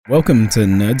Welcome to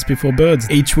Nerds Before Birds.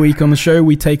 Each week on the show,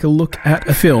 we take a look at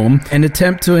a film and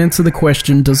attempt to answer the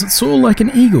question, does it soar like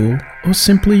an eagle or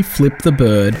simply flip the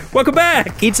bird? Welcome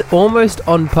back! It's almost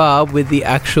on par with the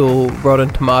actual Rotten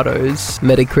Tomatoes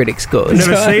Metacritic scores. I've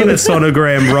never seen a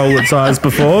sonogram roll its eyes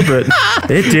before, but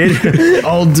it did.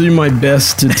 I'll do my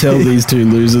best to tell these two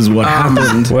losers what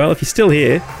happened. Well, if you're still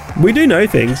here, we do know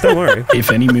things, don't worry.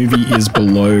 If any movie is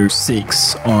below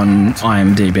 6 on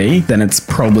IMDb, then it's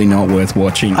probably not worth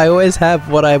watching. I always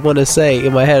have what I want to say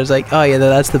in my head. It's like, oh yeah,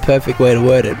 that's the perfect way to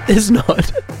word it. It's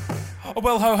not. Oh,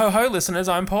 well, ho, ho, ho, listeners,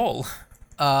 I'm Paul.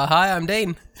 Hi, I'm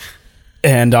Dean.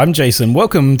 And I'm Jason.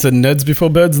 Welcome to Nerds Before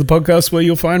Birds, the podcast where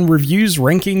you'll find reviews,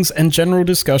 rankings, and general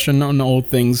discussion on all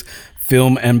things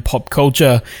film and pop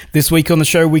culture. This week on the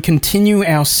show, we continue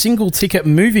our single ticket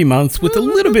movie month with a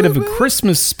little bit of a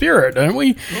Christmas spirit, don't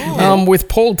we? With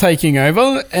Paul taking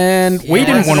over, and we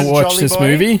didn't want to watch Jolly this boy.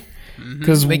 movie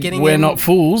because we're not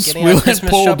fools. Getting We'll our let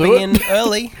Christmas Paul do shopping it. in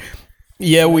early.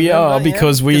 Yeah, we are,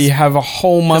 because we have a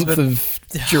whole month we're- of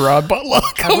Gerard Butler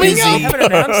coming busy. I up. haven't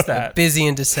announced that. Busy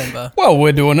in December. Well,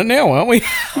 we're doing it now, aren't we?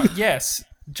 Yes,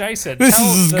 Jason, This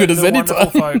tell is as the, good as the any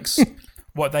wonderful time. folks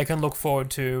what they can look forward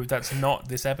to that's not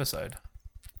this episode.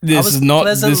 This was is not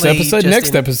this pleasantly episode. just Next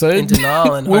in episode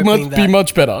denial and will hoping be that-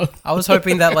 much better. I was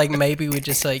hoping that maybe we'd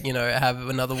just have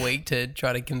another week to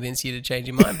try to convince you to change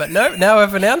your mind. But no, now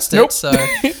I've announced it. Nope. So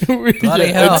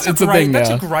Bloody hell. It's a thing That's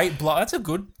now. a great that's a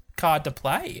good card to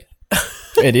play.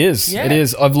 It is. Yeah. It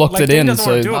is. I've locked Like, it Dean in, doesn't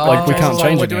so want to do it, but we Jason's can't like,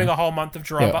 change we're it doing now. a whole month of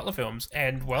Gerard Yeah. Butler films,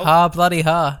 and well, ha bloody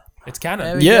ha. it's canon.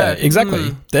 There we Yeah, go.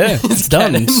 exactly. There, it's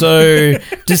done. So,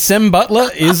 December Butler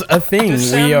is a thing.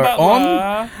 We are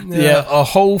on a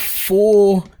whole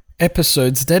 4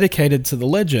 episodes dedicated to the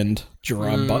legend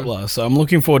Gerard Butler. So I'm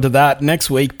looking forward to that next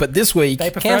week. But this week, They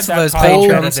preferred Cancel that those title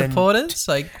better Patreon than- supporters.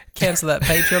 Cancel that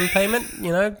Patreon payment.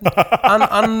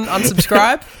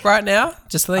 Unsubscribe right now.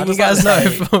 Just letting you just guys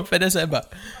like know to for December.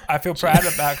 I feel proud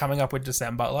about coming up with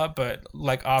December Butler, but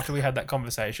after we had that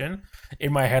conversation,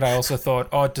 in my head I also thought,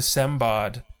 oh,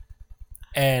 December'd.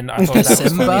 And I thought that was funny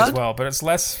as December'd? well, but it's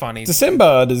less funny.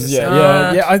 December is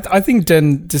I think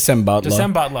then December Butler.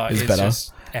 December Butler is better.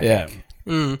 just epic.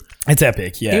 Yeah. It's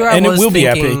epic, yeah. Here I And it was will be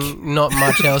thinking epic. not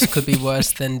much else could be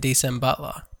worse than December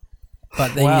Butler.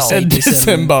 But then Wow. you say And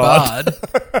December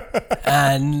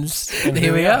and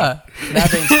here we are. Now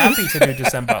Dean's happy to do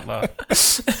December Butler.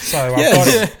 So I've Yes. got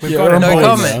it. We've Yeah, got we're it. on No board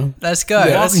comment. now. Let's go.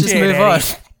 Yeah. Let's just Shit, move on. Eddie.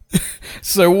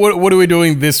 So what are we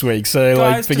doing this week? So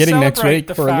Guys, forgetting to next celebrate week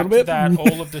the for a little fact bit. that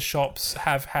all of the shops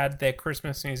have had their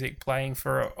Christmas music playing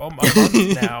for a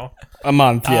month now. A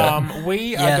month, yeah.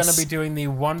 We are Yes. going to be doing the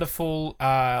wonderful,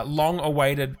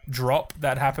 long-awaited drop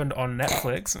that happened on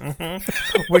Netflix,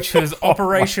 which is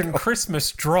Operation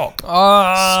Christmas Drop,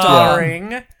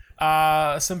 starring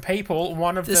some people.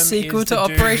 One of The them sequel is to the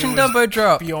dude Operation who was Dumbo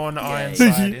Drop. Bjorn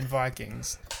Ironside in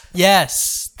Vikings.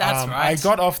 Yes, that's right. I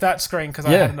got off that screen because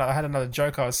I had another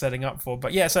joke I was setting up for.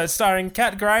 But yeah, so it's starring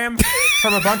Kat Graham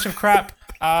from a bunch of crap.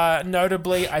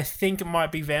 Notably, I think it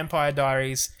might be Vampire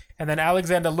Diaries, and then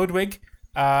Alexander Ludwig,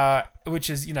 which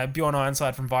is Bjorn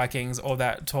Ironside from Vikings, or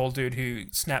that tall dude who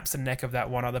snaps the neck of that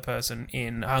one other person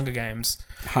in Hunger Games.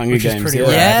 Hunger which is Games, pretty yeah.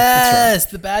 rad. Yes,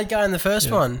 the bad guy in the first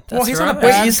one. That's Well, he's right. not a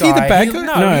bad Wait, is guy. he the bad guy?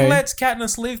 No, No. he lets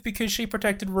Katniss live because she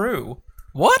protected Rue.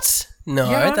 What? No,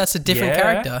 Yeah. that's a different Yeah.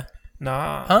 character.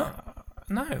 Nah. Huh?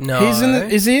 No. No.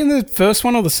 Is he in the first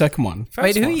one or the second one?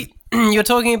 Wait, First who one. you're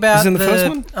talking about? He's in the first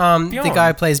one? The Bjorn. guy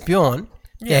who plays Bjorn.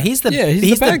 Yeah, he's the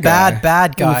he's the bad guy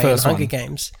bad in the guy in first Hunger one.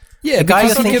 Games. Yeah, The guy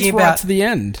because you're he thinking gets right about- to the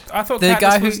end. I thought The Katniss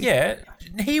guy who-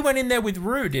 was, he went in there with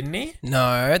Rue, didn't he?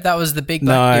 No, that was the big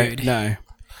black dude. No.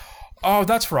 Oh,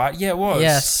 that's right. Yeah, it was.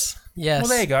 Yes. Well,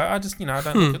 there you go. I just, I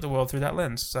don't look at the world through that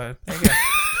lens. So, there you go.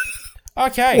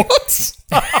 Okay. What?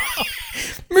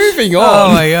 Moving on.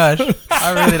 Oh my gosh,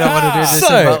 I really don't want to do this in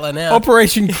Butler So, now.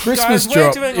 Operation Christmas Guys, we're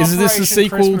Drop. doing Is this a Operation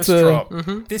sequel Christmas to Drop.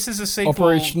 This is a sequel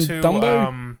Operation to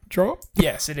Dumbo Drop?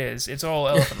 Yes, it is. It's all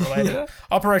elephant related.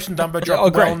 Operation Dumbo Drop, Oh,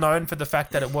 great. well known for the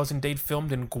fact that it was indeed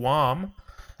filmed in Guam.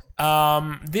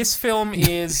 This film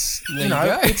is, There you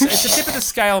go. it's a tip of the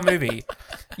scale movie.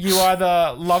 You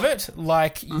either love it,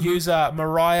 like user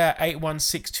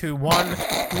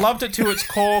Mariah81621, loved it to its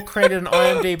core, created an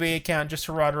IMDb account just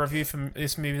to write a review for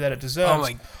this movie that it deserves. Oh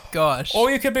my gosh.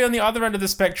 Or you could be on the other end of the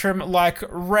spectrum, like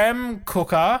Rem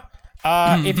Cooker.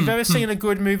 If you've ever seen a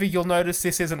good movie, you'll notice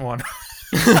this isn't one.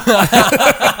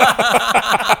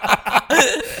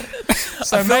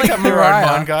 So make up your own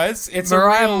mind, guys. It's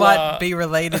Mariah a real, might be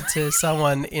related to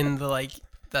someone in the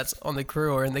that's on the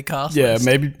crew or in the cast. Yeah, list.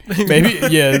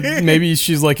 maybe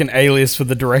she's like an alias for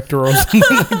the director or something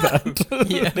like that.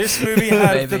 Yeah. This movie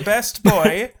had Maybe. the best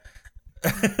boy.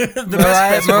 The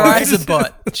best boy. Mariah's a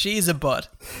bot. She's a bot.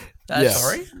 That's, Yeah.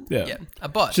 Sorry? Yeah, a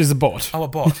bot. She's a bot. Oh, a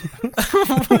bot.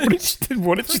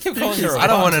 What did you keep calling her a I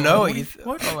don't bot. want to know What what you.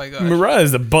 what? Oh my god.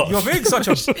 Mariah's a bot. You're being such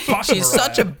a butt. She's Mariah.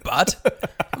 such a butt.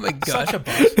 Oh my god. Such a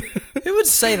butt. Who would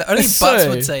say that? Only So- butts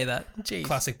would say that. Jeez.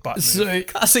 Classic butt. move. So,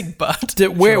 Classic butt.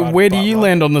 where Gerard do you Butler.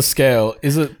 land on the scale?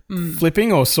 Is it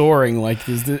flipping or soaring? Like,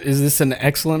 is this an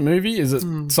excellent movie? Is it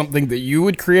something that you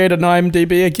would create an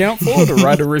IMDb account for to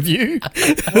write a review?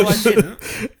 Well, I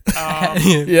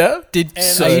didn't. Yeah.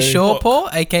 Are you sure, Paul?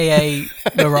 AKA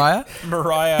Mariah?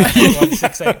 Mariah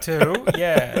 1682.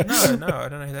 Yeah. No, I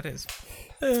don't know who that is.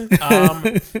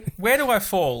 Where do I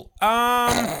fall?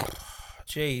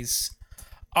 Jeez.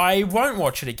 I won't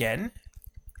watch it again.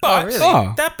 But really?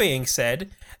 Oh. that being said,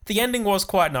 the ending was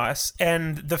quite nice,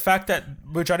 and the fact that,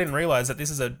 which I didn't realize, that this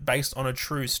is based on a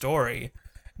true story,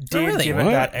 did really? give it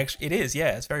What? that extra. It is,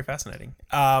 yeah, it's very fascinating.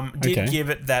 Did Okay. give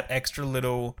it that extra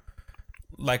little,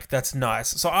 like, that's nice.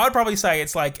 So I would probably say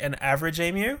it's like an average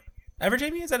emu. Average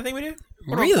emu, is that a thing we do?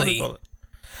 What do I Really? call it?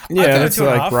 Yeah, I'd go that's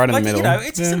 2.5. like right in the middle. You know,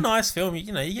 it's just Yeah. a nice film.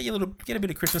 You know, you get get a bit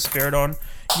of Christmas spirit on.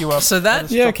 You up. So that-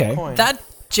 Yeah, okay. That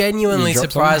genuinely You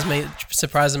dropped surprised me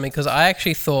because I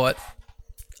actually thought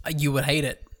you would hate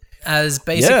it. As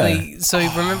basically, so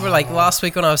remember like last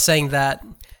week when I was saying that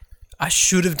I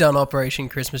should have done Operation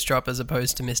Christmas Drop as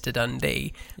opposed to Mr.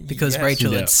 Dundee because Yes.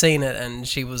 Rachel Yeah. had seen it and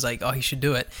she was like, "Oh, you should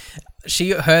do it."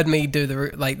 She heard me do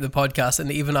the podcast,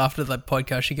 and even after the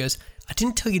podcast, she goes, "I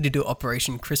didn't tell you to do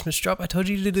Operation Christmas Drop. I told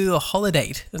you to do the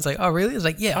Holiday." It's like, "Oh, really?" It's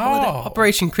like, "Yeah, Holiday.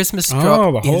 Operation Christmas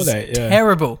Drop the is Holiday, yeah.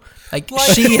 terrible." Like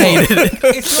she hated it.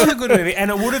 It's not a good movie,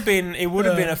 and it would have been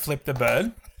a flip the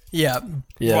bird Yeah.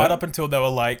 Yeah. right up until they were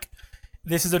like,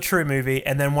 "This is a true movie,"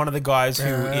 and then one of the guys who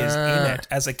is in it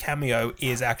as a cameo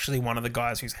is actually one of the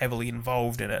guys who's heavily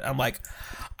involved in it. I'm like,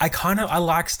 I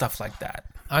like stuff like that.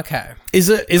 Okay. Is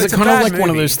it It's a kind of bad like one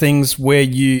of movie. those things where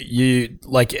you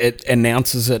like it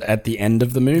announces it at the end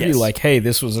of the movie, Yes. like, hey,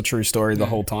 this was a true story the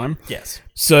whole time? Yes,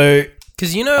 So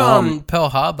Because you know, Pearl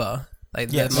Harbor,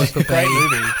 like yes, the Michael Bay, great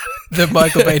movie, the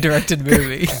Michael Bay directed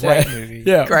movie. great movie.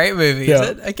 yeah, Great movie, Yeah. is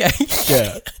it? Okay.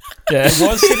 yeah, yeah. I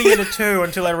was sitting at a 2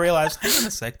 until I realized, hang on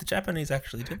a sec, the Japanese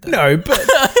actually did that. No, but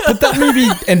that movie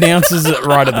announces it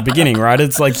right at the beginning, right?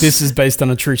 It's like this is based on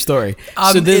a true story.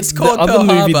 It's called other Pearl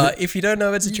movie Harbor. If you don't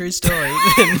know it's a true story,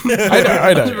 then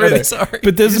I know, I'm really sorry.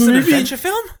 But there's Is a this an movie. adventure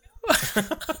film?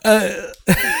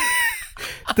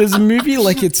 There's a movie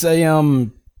like it's a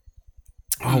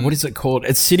what is it called?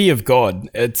 It's City of God.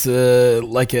 It's it's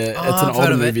an I've heard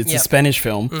older of it. movie. It's a Yep. Spanish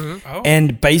film,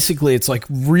 and basically it's like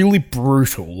really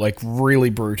brutal.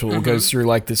 It goes through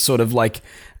like this sort of like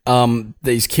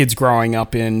these kids growing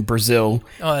up in Brazil,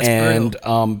 Oh, that's and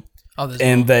brutal. Oh, there's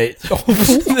and more. they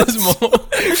There's more.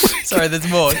 Sorry, there's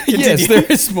more. yes, there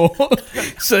is more.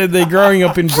 So they're growing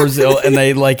up in Brazil, and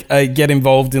they like get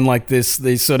involved in like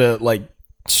these sort of like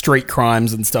street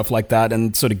crimes and stuff like that,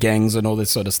 and sort of gangs and all this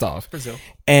sort of stuff. Brazil.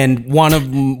 And one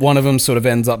of them sort of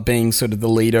ends up being sort of the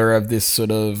leader of this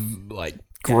sort of like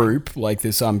group, like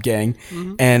this gang,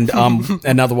 and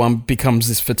another one becomes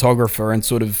this photographer and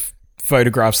sort of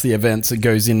photographs the events and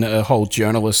goes in a whole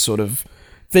journalist sort of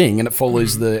thing, and it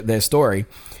follows their story,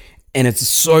 and it's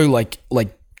so like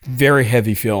very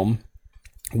heavy film.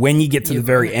 When you get to the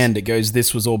very end, it goes,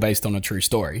 "This was all based on a true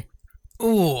story,"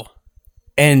 Ooh.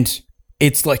 and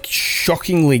it's like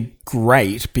shockingly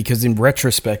great because in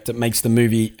retrospect, it makes the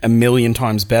movie a million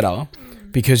times better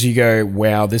because you go,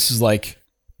 "Wow, this is like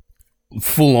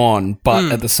full on,"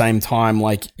 but at the same time,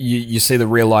 like you see the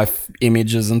real life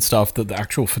images and stuff that the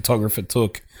actual photographer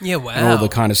took. Yeah, wow. And all the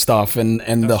kind of stuff and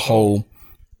the whole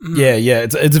yeah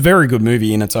it's a very good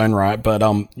movie in its own right, but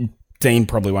Dean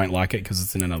probably won't like it because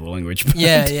it's in another language. But,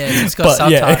 yeah, it's got But,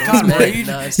 yeah. subtitles. Can't man. read.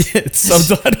 No, it's- it's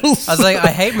subtitles. I was like, I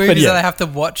hate movies yeah. that I have to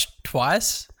watch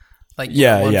twice. Like,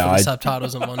 Yeah, one yeah, for the I-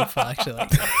 subtitles and one for actually like,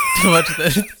 to watch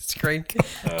the screen.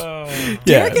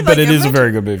 yeah, reckon, but like, it is a imagine-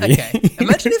 very good movie. Okay,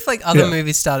 imagine if like other Yeah.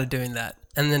 movies started doing that,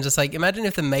 and then just like imagine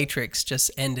if The Matrix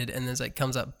just ended and then like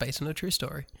comes up based on a true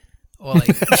story, or like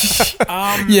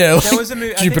Yeah, There was a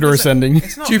movie. Jupiter Ascending.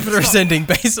 Jupiter Ascending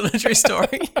based on a true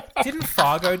story. Didn't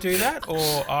Fargo do that or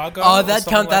Argo? Oh, or that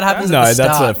something that like happens No, at the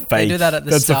that's a start. fake. They do that at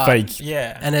the that's start. a fake.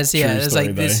 Yeah, And it's True it's story,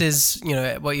 like this though. is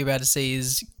what you're about to see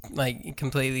is like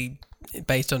completely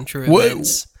based on true What,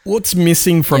 events. what's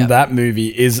missing from Yeah. that movie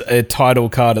is a title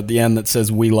card at the end that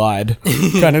says "We lied,"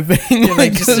 kind of thing.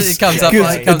 Like, just, it comes up,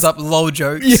 Because it comes up, lol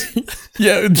jokes.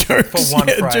 yeah, jokes. For one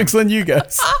frame. Jokes on you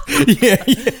guys. yeah,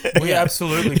 We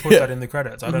absolutely put that in the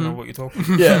credits. I don't know what you're talking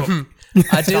about. yeah.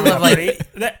 I do love Ready?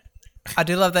 That- I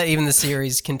do love that even the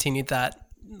series continued that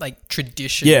like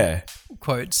tradition. Yeah.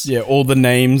 Quotes. Yeah, all the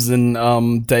names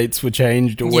and dates were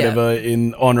changed or Yeah. whatever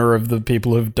in honor of the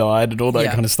people who've died and all that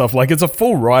Yeah. kind of stuff. Like, it's a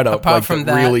full write-up. Apart Like, from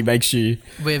that that- really makes you,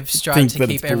 We've tried Think to that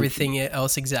keep it's bull- everything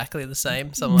else exactly the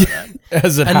same, something like that.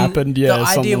 as it And happened, yeah, the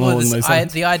something idea along was those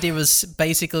lines. the idea was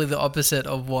basically the opposite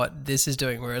of what this is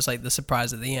doing, where it's like the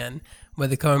surprise at the end, where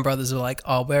the Coen brothers are like,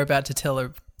 "Oh, we're about to tell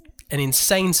an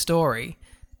insane story.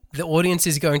 The audience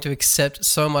is going to accept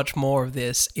so much more of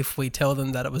this if we tell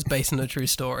them that it was based on a true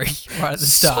story right at the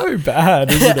start." So bad,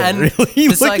 isn't it? And really? the Like,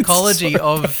 it's psychology so-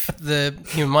 of the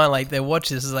human mind, like they watch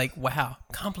this, is like, wow,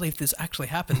 can't believe this actually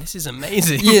happened. This is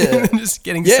amazing. Yeah. Just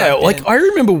getting Yeah, sucked like in. I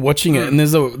remember watching it, and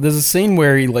there's a scene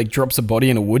where he like drops a body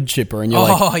in a wood chipper, and you're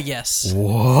like, Oh yes.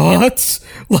 what?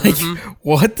 Like, Mm-hmm.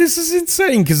 what? This is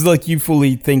insane. Because like you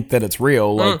fully think that it's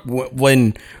real. Like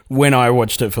when I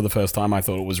watched it for the first time, I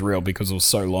thought it was real because it was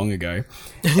so long ago,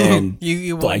 and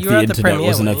You like were the at the internet premiere,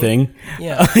 wasn't a weren't you? thing.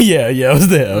 Yeah. yeah, I was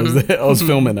there. I was there. I was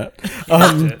filming it.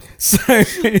 So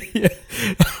yeah.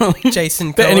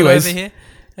 Jason But Cohen anyways, over here.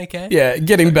 Okay. Yeah,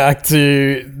 getting back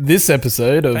to this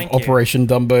episode of Thank you. Operation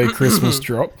Dumbo Christmas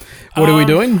Drop. What are we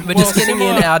doing? We're just Well, getting in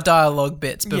similar- our dialogue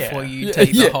bits before Yeah. you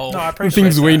take Yeah. the whole. No, I The appreciate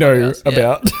things we that. know Yeah.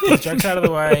 about. Jokes out of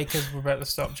the way because we're about to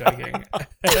stop joking.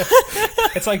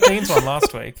 It's like Dean's one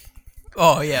last week.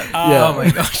 Oh yeah. Yeah. Oh my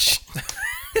gosh.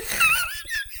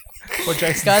 Or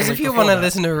Jason's Guys, the if week you before want to that.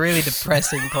 listen to a really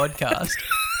depressing podcast,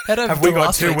 head over Have to we got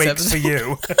last 2 week's weeks for episode.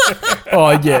 you? Oh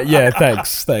yeah,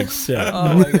 thanks. Yeah.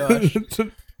 Oh my gosh.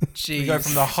 Jeez. We go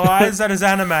from the highs that is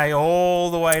anime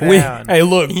all the way We, down. hey,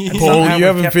 look, Somehow Paul, we've you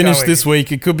haven't kept finished going. this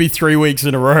week. It could be 3 weeks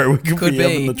in a row. We could be.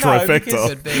 having the No, trifecta. because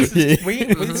Could be.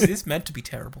 Yeah. This is meant to be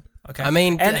terrible. Okay. I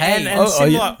mean, and, hey. and Oh,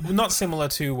 similar, not similar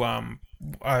to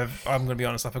I'm going to be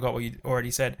honest. I forgot what you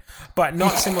already said, but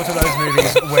not similar to those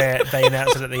movies where they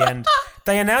announce it at the end.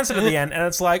 They announce it at the end, and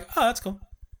it's like, oh, that's cool.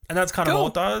 And that's kind of Cool. all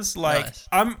it does. Like, Nice.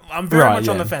 I'm very Right, much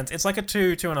on yeah. the fence. It's like a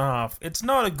 2.5. It's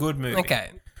not a good movie. Okay.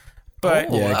 But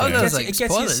Oh, Yeah, I okay. thought it it, was gets, like it,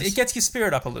 gets spoilers. your, it gets your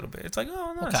spirit up a little bit. It's like,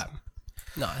 oh, nice. Okay.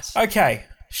 Nice. Okay,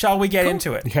 shall we get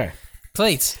into it? Okay.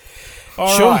 Please.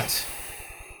 All Sure. right.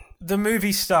 The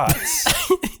movie starts.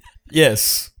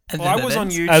 Yes. And Well, then I was it on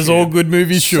ends. YouTube. As all good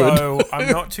movies should. So I'm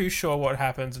not too sure what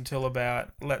happens until about,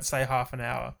 let's say, half an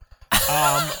hour.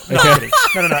 No, I'm kidding.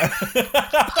 No.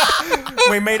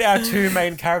 We meet our two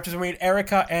main characters. We meet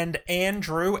Erica and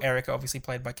Andrew. Erica, obviously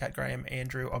played by Kat Graham.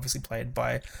 Andrew, obviously played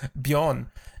by Bjorn.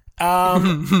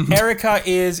 Erica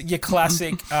is your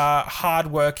classic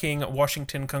hard-working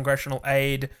Washington congressional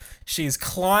aide. She's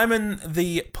climbing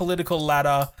the political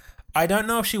ladder. I don't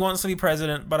know if she wants to be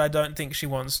president, but I don't think she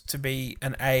wants to be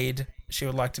an aide. She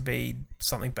would like to be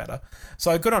something better.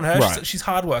 So good on her. Right. She's a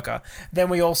hard worker. Then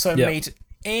we also Yep. meet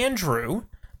Andrew,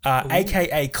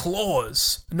 aka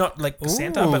Claus. Not like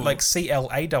Santa, but like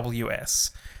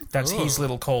CLAWS. That's his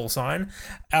little call sign.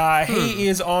 He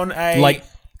is on a Like,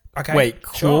 okay, wait,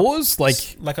 sure. claws?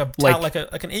 Like like a like-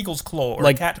 like an eagle's claw or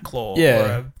like- a cat claw or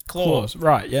yeah, a claw. claws.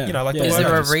 Right, yeah. You know, like yeah. the Is word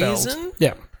there a is spelled. reason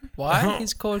Yeah. why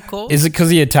he's called Claus? Is it because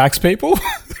he attacks people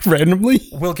randomly?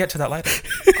 We'll get to that later.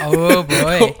 Oh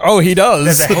boy. Oh, he does.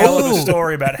 There's a hell of a Ooh.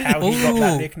 story about how he got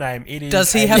that Ooh. nickname. It is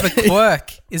Does he have a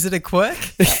quirk? Is it a quirk?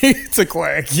 It's a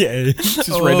quack. Yeah, he just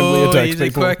Oh, randomly attacks he's a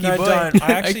people. quirky No, boy. don't.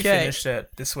 I actually Okay. finished it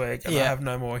this week, and I Yeah. have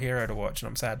no more Hero to watch, and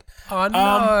I'm sad. Oh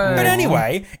no. But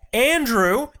anyway,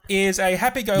 Andrew is a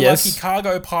happy-go-lucky Yes.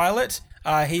 cargo pilot.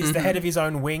 He's the head of his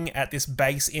own wing at this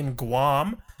base in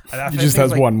Guam. And I He think just it's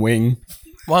has like one wing.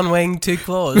 One wing, two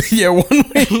claws. Yeah, one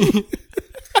wing.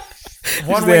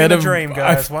 one the wing head in a of- dream,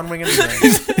 guys. One wing in a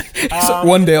dream. So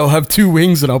one day I'll have two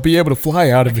wings and I'll be able to fly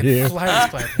out of here. I'm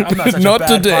not such Not a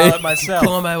bad today. pilot myself.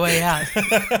 Claw my way out.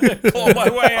 Claw my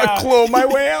way out. Claw my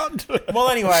way out. Well,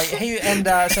 anyway,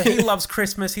 so he loves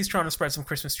Christmas. He's trying to spread some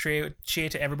Christmas cheer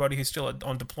to everybody who's still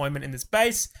on deployment in this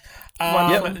base.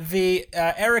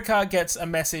 Erica gets a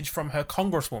message from her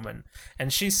congresswoman,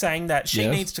 and she's saying that she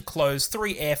Yes. needs to close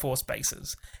 3 Air Force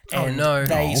bases. Oh, And no.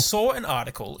 they Oh. saw an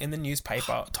article in the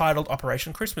newspaper titled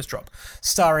Operation Christmas Drop,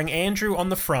 starring Andrew on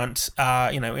the front,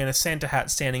 in a Santa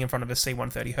hat standing in front of a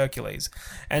C-130 Hercules.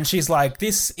 And she's like,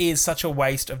 this is such a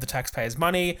waste of the taxpayers'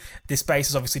 money. This base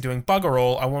is obviously doing bugger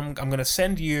all. I'm going to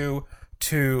send you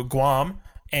to Guam,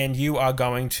 and you are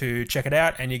going to check it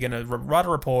out, and you're going to write a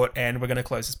report, and we're going to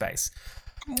close this base.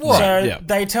 What? So Yeah.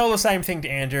 they tell the same thing to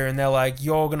Andrew, and they're like,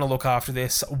 "You're going to look after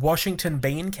this Washington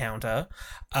bean counter,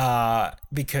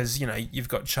 because you've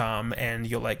got charm and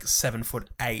you're like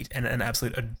 7'8" and an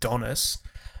absolute Adonis.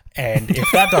 And if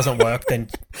that doesn't work, then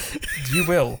you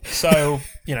will. So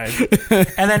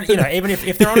and then even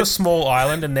if they're on a small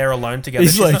island and they're alone together,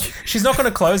 she's not going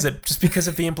to close it just because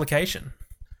of the implication.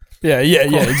 Yeah,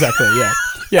 exactly.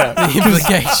 Yeah. The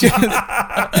implication.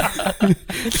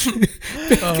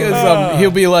 Because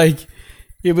he'll be like,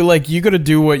 you got to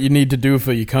do what you need to do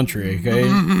for your country, okay?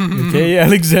 Okay,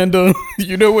 Alexander,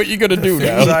 you know what you got to do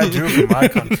Things now. I do for my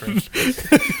country.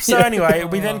 So anyway,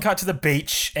 we then cut to the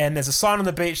beach, and there's a sign on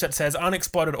the beach that says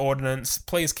 "Unexploded ordnance.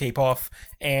 Please keep off."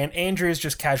 And Andrew's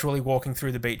just casually walking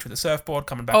through the beach with a surfboard,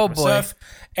 coming back from a surf.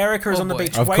 Erica is on the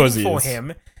beach waiting for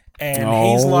him, and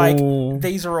he's like,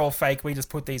 "These are all fake. We just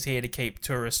put these here to keep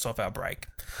tourists off our break."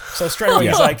 So straight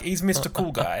away, he's Mr.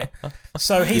 Cool Guy.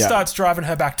 So he starts driving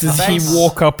her back to the base. Does he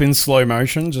walk up in slow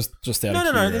motion? Just out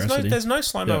of curiosity? There's no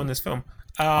slow-mo in this film.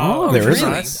 There isn't.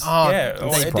 Nice. Oh,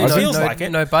 it feels like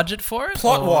it. No budget for it?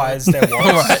 Plot-wise, there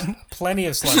was plenty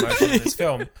of slow motion in this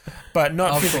film, but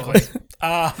not physically.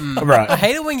 Right. I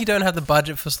hate it when you don't have the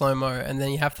budget for slow-mo, and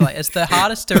then you have to it's the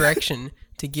hardest direction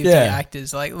to give to the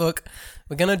actors. Like, look,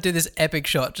 we're going to do this epic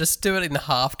shot. Just do it in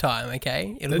half time,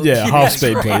 okay? It'll look half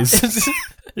speed, please.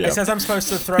 It says I'm supposed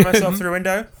to throw myself through a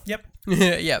window. Yep.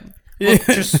 Yeah.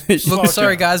 Look,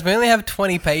 sorry guys, we only have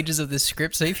 20 pages of this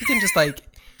script, so if you can just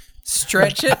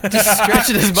stretch it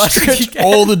as much as you can.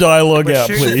 All the dialogue out,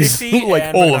 please.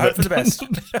 Like all of it. For the best.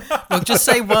 Look, just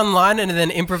say one line and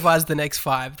then improvise the next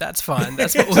 5. That's fine.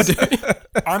 That's what we'll do.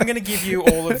 I'm going to give you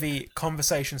all of the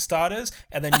conversation starters,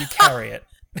 and then you carry it.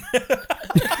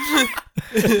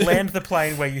 Land the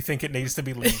plane where you think it needs to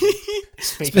be landed.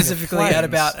 Specifically at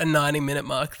about a 90-minute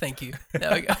mark. Thank you.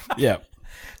 There we go. Yeah.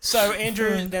 So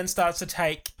Andrew then starts to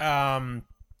take...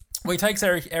 he takes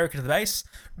Erica to the base,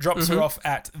 drops her off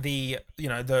at the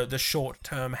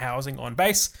short-term housing on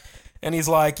base, and he's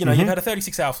like, you've had a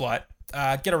 36-hour flight.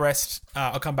 Get a rest.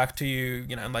 I'll come back to you,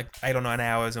 in like 8 or 9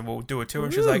 hours, and we'll do a tour.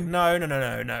 And she's like, no.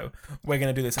 We're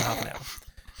going to do this in half an hour.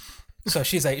 So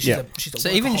she's a so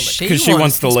even workaholic. Because she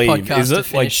wants to leave, is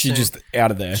it? Like she's just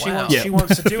out of there. She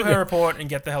wants to do her report and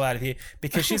get the hell out of here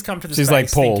because she's come to this. She's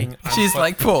like Paul. She's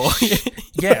like Paul.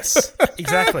 Yes,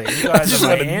 exactly. You guys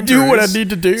are like, do what I need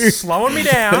to do. Slowing me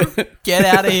down. Get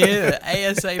out of here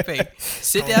ASAP.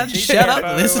 Sit down. Shut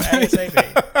up. Listen.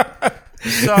 ASAP.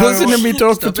 So, listen to me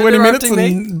talk for 20 minutes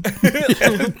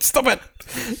and stop it.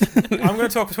 I'm going to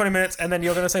talk for 20 minutes and then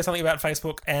you're going to say something about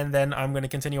Facebook and then I'm going to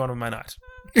continue on with my night.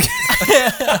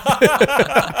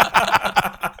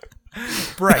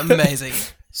 Break. Amazing.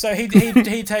 So he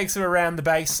takes her around the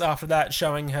base after that,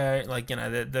 showing her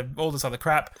the all this other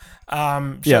crap.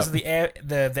 Shows her the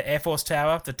Air Force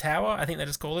Tower, the tower, I think they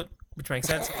just call it, which makes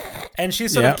sense. And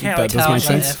she's sort of counting.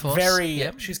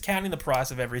 She's counting the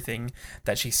price of everything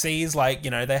that she sees. Like,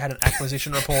 they had an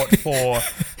acquisition report for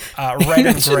red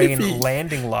and green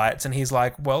landing lights, and he's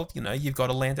like, well, you've got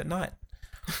to land at night.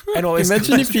 And all this.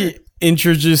 Imagine if he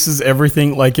introduces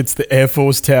everything like it's the Air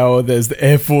Force Tower, there's the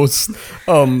Air Force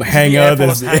hangar,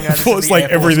 there's the Air Force, like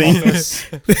everything. There's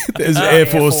the Air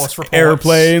Force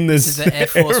airplane, there's the Air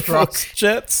Force rock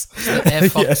jets. Air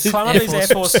Force, Climb up these Air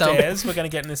Force stairs. We're going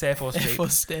to get in this Air Force Jeep. Air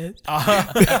Force stairs.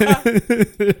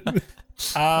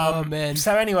 Oh, man.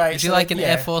 So anyway. Would you like an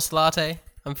Air Force latte?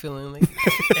 I'm feeling like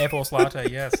Air Force latte,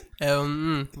 yes.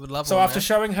 Would love so one, after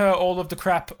showing her all of the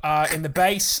crap in the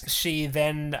base, she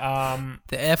then the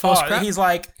Air Force crap. He's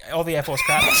like all the Air Force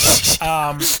crap.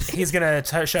 He's gonna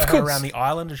show her around the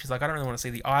island, and she's like, I don't really want to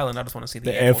see the island. I just want to see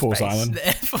the Air Force base. Island. The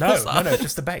Air Force No,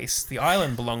 just the base. The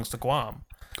island belongs to Guam.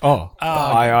 Oh,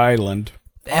 Island.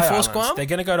 The Air Force Guam. They're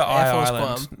gonna go to Air Force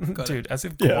Island, Guam. dude. As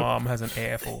if Guam has an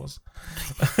Air Force.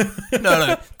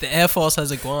 No. The Air Force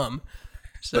has a Guam.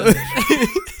 So.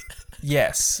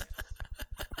 Yes.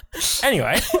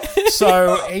 Anyway,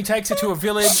 so he takes her to a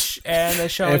village and they're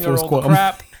showing her all the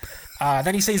crap.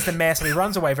 Then he sees the mess and he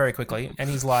runs away very quickly and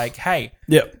he's like, hey,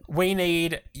 we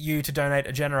need you to donate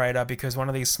a generator because one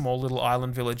of these small little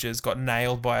island villages got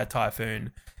nailed by a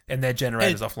typhoon and their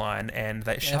generator's offline and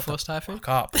they shut the fuck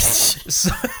up.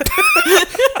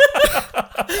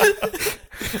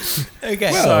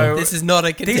 Okay, so this is not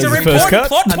a these are important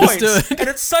plot points Understood. and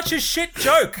it's such a shit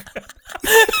joke.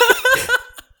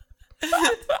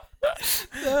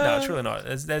 No, it's really not.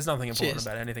 There's nothing important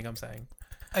about anything I'm saying.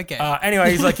 Okay.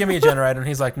 Anyway, he's like, give me a generator, and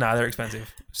he's like, nah, they're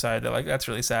expensive. So they're like, that's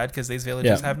really sad because these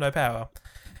villages have no power.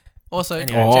 Also,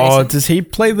 anyway, does he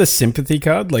play the sympathy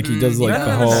card? Like he does like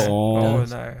the whole...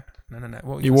 No. No. What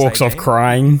were He you gonna walks say, off Dean?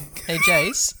 crying. Hey,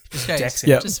 Jace. Jackson.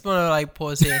 Yep. Just want to like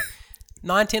pause here.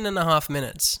 19 and a half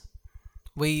minutes.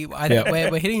 We're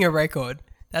hitting a record.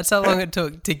 That's how long it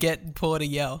took to get Paul to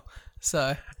yell.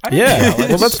 So I didn't Yeah, yell, I well,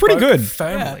 just that's pretty spoke good.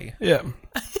 Firmly. Yeah.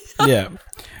 Yeah.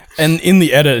 And in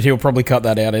the edit, he'll probably cut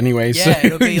that out anyway. yeah, So.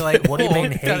 it'll be like, What do you Paul,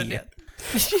 mean cut he? it out.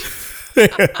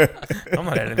 I'm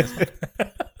not editing this one.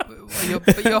 Well, you're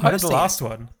I did the hosting, last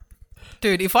one.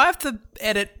 dude. If I have to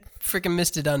edit freaking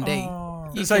Mr. Dundee,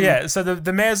 you So can- yeah, so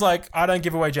the mayor's like, I don't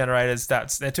give away generators.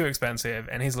 They're too expensive,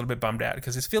 and he's a little bit bummed out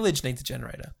because his village needs a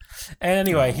generator. And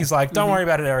anyway, he's like, don't worry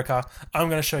about it, Erica. I'm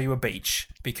going to show you a beach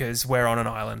because we're on an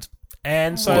island.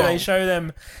 And so Whoa. they show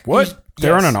them What?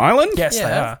 They're on an island? Yes, they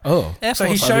Yeah. are. Oh. Air So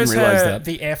he Force- shows didn't realise her that.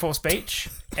 the Air Force beach,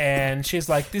 and she's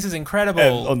like, "This is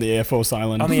incredible." On the Air Force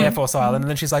Island. on the Air Force Island, and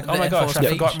then she's like, "Oh The my Air gosh, Force I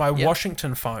forgot beach. my Yep.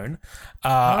 Washington phone.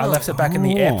 I left it back in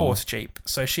the Air Oh. Force Jeep."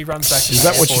 So she runs back to Is the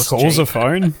that Air what she Force calls Jeep. a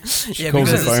phone? She Yeah, calls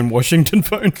a because- phone Washington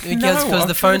phone. because No, the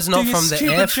I'm phone's trying not to do from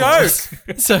your the stupid Air Force,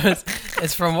 joke. so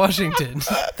it's from Washington.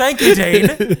 Thank you, Dean.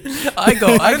 I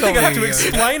got. I don't think I have to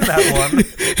explain that one.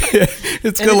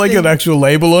 It's got like an actual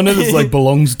label on it. It's like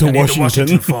belongs to I need a Washington.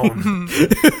 phone.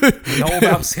 We know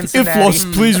about If Cincinnati.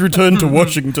 lost, please return to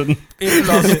Washington. If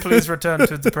lost, please return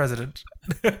to the president.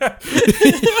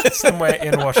 Somewhere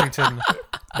in Washington,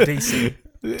 D.C.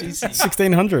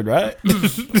 1600, right?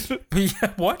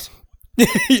 Yeah, what?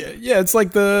 yeah, it's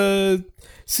like the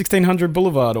 1600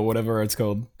 Boulevard or whatever it's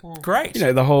called. Great. You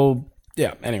know, the whole...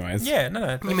 Yeah, anyways. Yeah,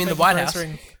 no. You mean the thank White for House?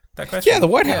 answering that question. Yeah, the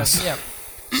White Yeah, House. yeah.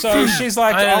 So she's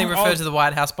like, I only I'll- refer I'll- to the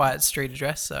White House by its street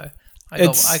address, so I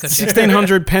It's got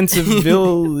 1600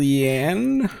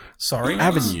 Pennsylvania Sorry,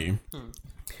 Avenue.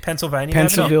 Pennsylvania.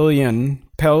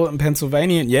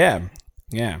 Pennsylvania. Yeah.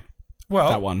 Yeah. Well,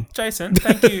 that one. Jason,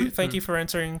 thank you for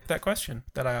answering that question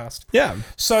that I asked. Yeah.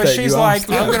 So That she's you like, asked.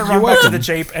 I'm Yeah, going to you're run back to welcome. the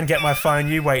Jeep and get my phone.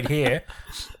 You wait here.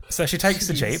 So she takes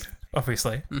the Jeep,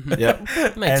 obviously. Yeah.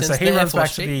 Makes And sense. so he The Air runs back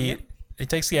Force to Jeep, the... He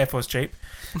takes the Air Force Jeep.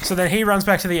 So then he runs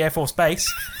back to the Air Force Base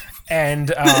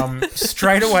and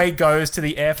straight away goes to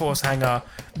the Air Force hangar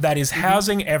that is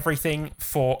housing everything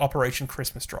for Operation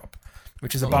Christmas Drop,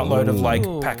 which is a buttload of like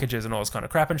Ooh. packages and all this kind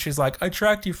of crap. And she's like, I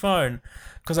tracked your phone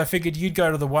because I figured you'd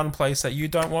go to the one place that you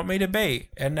don't want me to be.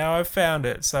 And now I've found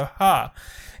it. So, ha.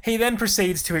 He then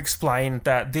proceeds to explain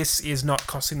that this is not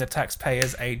costing the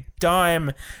taxpayers a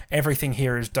dime. Everything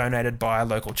here is donated by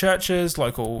local churches,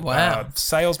 local Wow.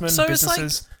 salesmen, So it's like-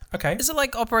 businesses. Okay. Is it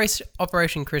like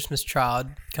Operation Christmas Child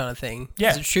kind of thing? Yeah.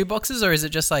 Is it shoe boxes or is it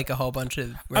just like a whole bunch of? I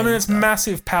mean, random it's stuff?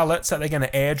 massive pallets that they're going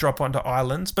to airdrop onto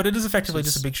islands, but it is effectively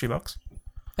just a big shoebox.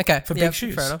 Okay, for yeah, big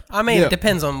shoes. Fair enough. I mean, Yeah. it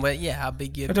depends on where. Yeah, how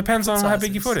big you. It depends on how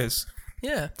big your foot is,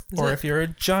 Yeah. is or it? if you're a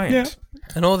giant.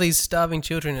 And all these starving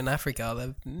children in Africa,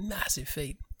 they've massive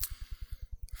feet.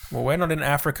 Well, we're not in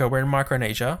Africa, we're in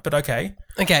Micronesia, but okay.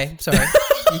 Okay, sorry.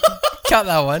 Cut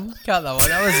that one. Cut that one.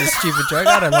 That was a stupid joke.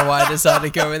 I don't know why I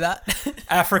decided to go with that.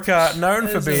 Africa, known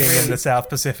for That is being a- in the South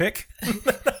Pacific.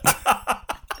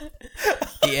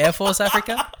 The Air Force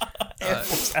Africa. Air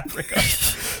Force Africa.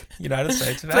 United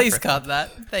States of Please Africa. cut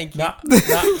that. Thank you. No,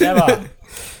 never.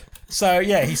 So,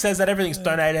 yeah, he says that everything's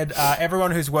donated.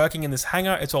 Everyone who's working in this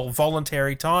hangar, it's all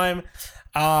voluntary time.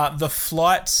 The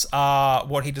flights are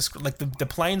what he described. Like, the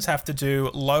planes have to do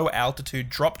low altitude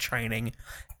drop training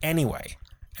anyway.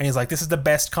 And he's like, this is the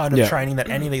best kind of Yeah. training that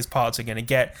any of these pilots are going to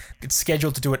get. It's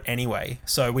scheduled to do it anyway.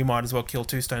 So we might as well kill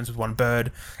two stones with one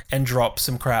bird and drop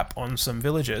some crap on some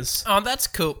villages. Oh, that's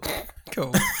cool.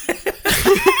 Cool.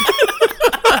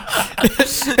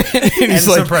 And he's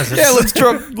some like, presents. yeah, let's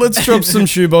drop some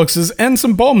shoeboxes and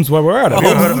some bombs while we're at it.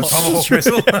 Oh,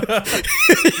 Crystal.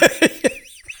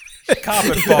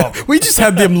 Carpet bomb. We just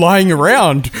had them lying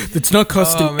around. That's not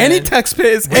costing Oh, any man.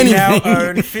 taxpayers We now anything.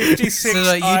 own 56 So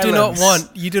like, islands.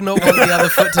 you do not want the other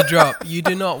foot to drop. You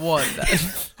do not want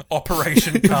that.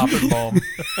 Operation Carpet Bomb.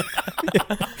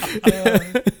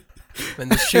 When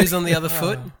the shoe's on the other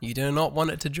foot, you do not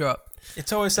want it to drop.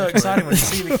 It's always so exciting when you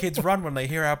see the kids run when they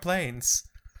hear our planes.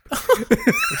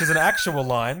 Which is an actual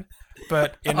line,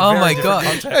 but in Oh very my different God.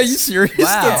 context. Are you serious?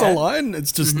 Wow. That's a line.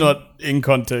 It's just not in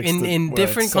context. In where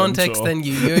different it's, I'm context sure. than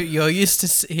you're used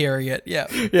to hearing it. Yeah.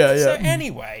 Yeah, So yeah.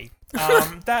 anyway,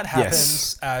 that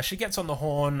happens. She gets on the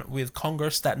horn with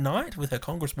Congress that night, with her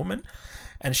congresswoman,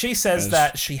 and she says As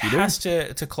that she you do. has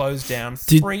to close down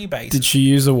Did- 3 bases. Did she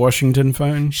use a Washington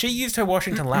phone? She used her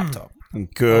Washington laptop,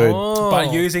 Good.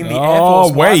 but using the Air Oh,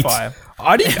 Force wait. Wi-Fi.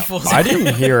 I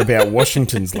didn't hear about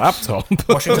Washington's laptop.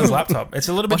 Washington's laptop. It's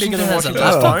a little bit bigger Washington than has a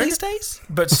Washington's laptop phone, these days.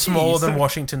 but smaller than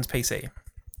Washington's PC.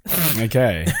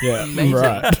 Okay. Yeah. Amazing.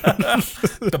 Right.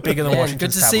 The bigger than Man, Washington.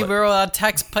 good to see where all our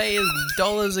taxpayers'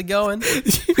 dollars are going.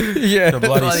 Yeah. The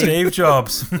bloody Bloody- Steve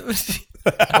Jobs.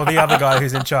 Or the other guy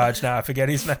who's in charge now. I forget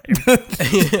his name.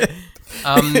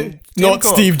 Not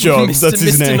Cook. Steve Jobs. That's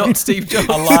his Mr. name. Not Steve Jobs.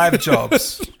 Alive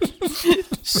Jobs.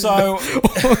 So,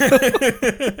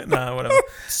 no, whatever.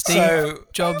 Steve So,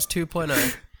 Jobs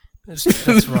 2.0.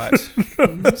 that's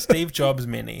right. Steve Jobs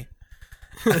Mini.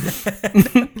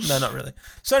 No, not really.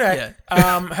 So anyway,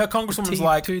 her congresswoman's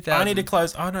like, I 2000. need to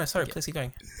close. Oh no, sorry, please keep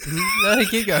going. No,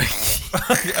 keep going.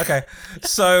 Okay,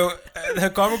 so her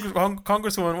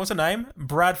congresswoman, what's her name?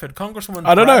 Bradford. Congresswoman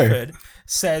I don't know. Bradford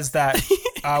says that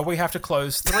we have to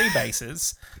close 3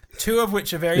 bases. 2 of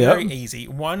which are very, Yep. very easy.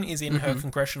 One is in her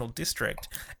congressional district,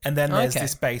 and then there's Okay.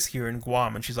 this base here in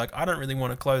Guam. And she's like, I don't really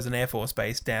want to close an Air Force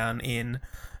base down in,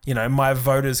 my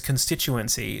voters'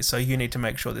 constituency. So you need to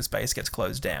make sure this base gets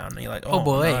closed down. And you're like, oh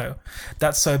boy. no,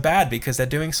 that's so bad because they're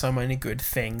doing so many good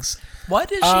things. Why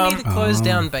does she need to close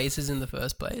down bases in the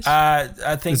first place? I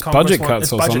think It's budget Congress cuts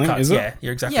it's or budget something, cuts. is it? Yeah,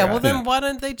 you're exactly yeah, right. well then why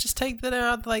don't they just take that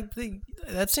out?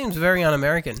 That seems very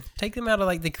un-American. Take them out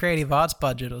of the creative arts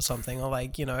budget or something, or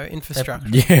infrastructure.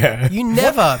 Yeah. You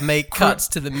never make cuts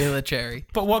to the military,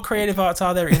 But what creative arts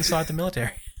are there inside the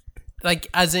military?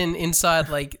 as in inside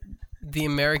the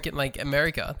American,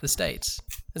 America, the States.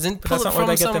 As in pull that's it not where from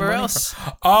they get their somewhere money else.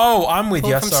 Oh, I'm with Pull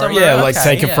you. from Sorry. somewhere Yeah, else.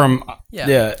 take it Yeah. from. Yeah.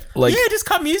 Yeah. Like. Yeah, just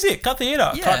cut music, cut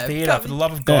theatre, Yeah, cut theatre. cut- For the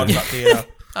love of God, Yeah. cut theatre.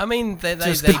 I mean, they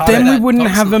Just they cut do Then that we wouldn't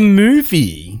have a constantly.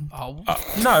 movie. Oh,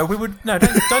 No, we would no.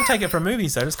 Don't take it from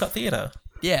movies though. Just cut theatre.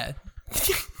 yeah.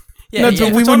 No, yeah.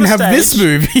 but we it's on wouldn't a have this stage-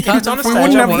 movie. it's on a We stage,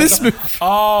 wouldn't I have want this it. movie. Cut it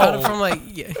Oh, from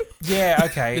yeah.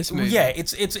 Okay. This movie. Yeah,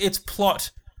 it's plot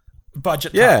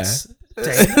budget Yeah. cuts.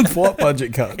 Dean. What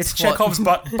budget cuts? It's Chekhov's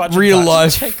budget. Real cuts.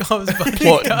 life Chekhov's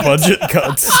plot budget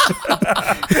cuts.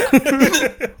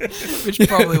 which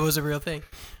probably was a real thing.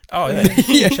 Oh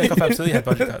yeah, Chekhov absolutely had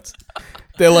budget cuts.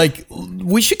 They're like,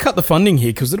 we should cut the funding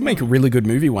here because it'll make a really good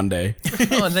movie one day.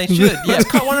 Oh, and they should. Yeah, Let's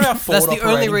cut one of our that's forward the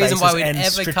only operating reason why bases we'd and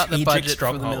ever cut the strategic budget for the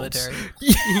strongholds.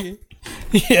 military.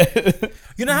 Yeah.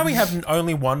 You know how we have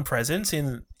only one presence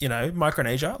in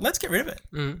Micronesia? Let's get rid of it.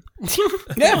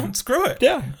 Yeah. Screw it.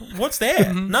 Yeah. What's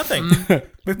there? Nothing.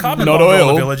 We've carbon Not bombed all oil.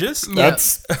 the villages. Yeah.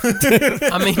 That's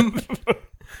I mean,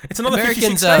 It's another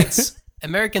 56 Americans are states.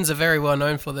 Americans are very well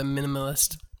known for their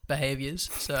minimalist behaviors.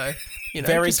 So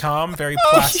Very just- calm, very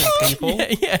placid people.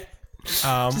 yeah.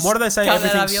 What do they say? cut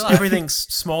that out of your life. Everything's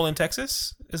small in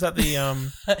Texas. Is that the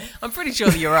I'm pretty sure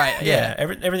that you're right. Yeah,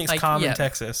 everything's calm in yeah.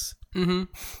 Texas.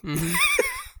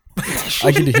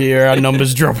 I could hear our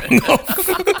numbers dropping off.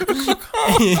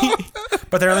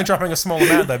 But they're only dropping a small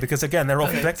amount though, because again, they're all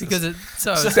from Texas. Because it's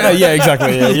so. Yeah,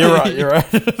 exactly. Yeah, you're right. You're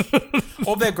right.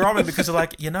 Or they're growing because they're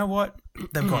like, you know what?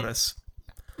 They've got us.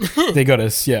 They got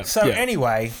us. Yeah. So yeah.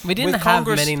 anyway, we didn't with have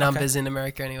Congress- many okay. numbers in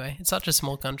America anyway. It's such a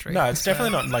small country. No, it's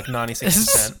definitely not like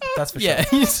 96%. That's for sure.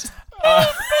 Yeah.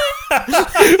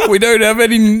 We don't have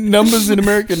any numbers in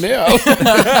America now.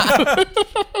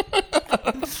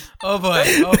 Oh boy.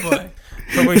 Oh boy.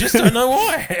 But we just don't know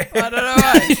why. I don't know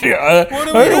why. Yeah, I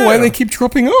don't know why they keep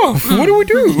dropping off. What do we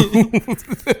do?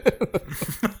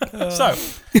 So,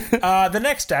 the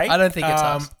next day. I don't think it's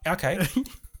us. Okay.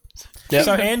 Yep.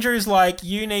 So Andrew's like,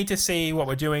 you need to see what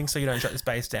we're doing so you don't shut this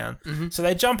base down. So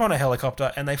they jump on a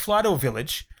helicopter and they fly to a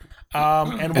village.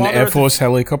 And An while they're Air at the- Force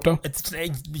helicopter.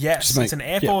 yes, Just make- it's an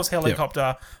Air yeah, Force yeah.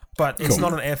 helicopter, but it's Cool.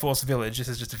 not an Air Force village. This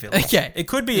is just a village. Okay. It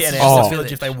could be It's an Air just a Force village.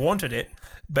 village if they wanted it,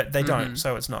 but they don't,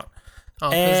 so it's not. Oh,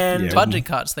 'cause And- Yeah. budget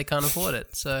cuts, they can't afford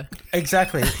it. So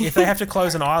Exactly. If they have to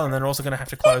close an island, they're also going to have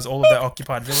to close all of their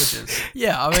occupied villages.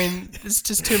 yeah, I mean, it's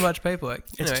just too much paperwork.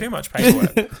 It's Anyway. too much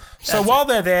paperwork. So while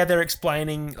they're there, they're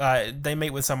explaining. They meet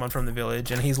with someone from the village,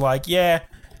 and he's like, "Yeah,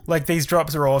 like these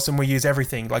drops are awesome. We use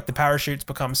everything. Like the parachutes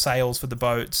become sails for the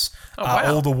boats.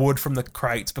 wow. All the wood from the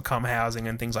crates become housing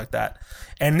and things like that."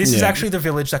 And this is Yeah. actually the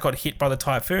village that got hit by the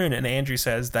typhoon. And Andrew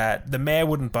says that the mayor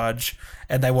wouldn't budge,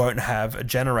 and they won't have a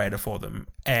generator for them.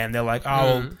 And they're like, "Oh,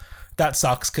 well, that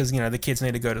sucks because the kids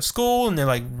need to go to school." And they're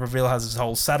like, Reveal has this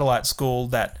whole satellite school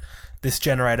that this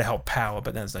generator helped power,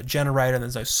 but there's no generator, and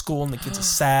there's no school, and the kids are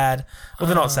sad. Well,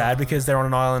 they're not sad because they're on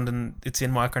an island and it's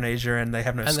in Micronesia, and they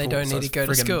have no And school. they don't so need to it's go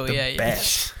to friggin' school. the Yeah, yeah.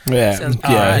 best. Yeah. Sounds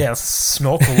Yeah. Yeah,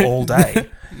 snorkel all day.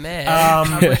 Man,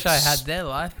 I wish I Yes. had their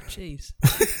life. Jeez.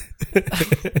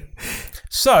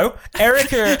 So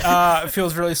Erica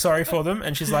feels really sorry for them,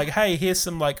 and she's like, "Hey, here's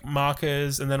some like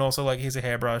markers, and then also like here's a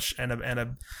hairbrush and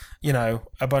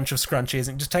a bunch of scrunchies,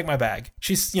 and just take my bag."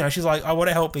 She's like, "I want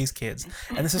to help these kids,"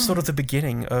 and this is sort of the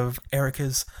beginning of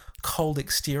Erica's cold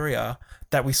exterior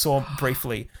that we saw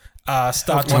briefly.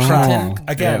 start to Washington. crack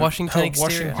again. Washington her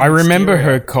exterior. I remember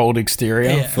exterior. her cold exterior.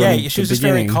 Yeah. From Yeah, she was the just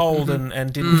very beginning. cold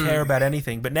and didn't care about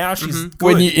anything. But now she's good.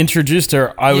 When you introduced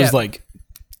her, I was Yeah. like,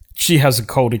 she has a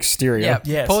cold exterior. Yeah,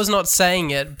 Yes. Paul's not saying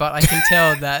it, but I can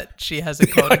tell that she has a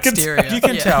cold exterior. you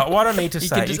can Yeah. tell. What I need to You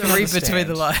say. can just read between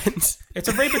the lines. It's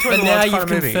a read between But the now lines you've kind of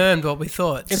movie. confirmed what we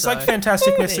thought. It's so. like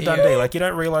Fantastic There Mr. you Dundee. go. Like, you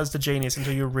don't realize the genius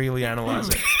until you really analyze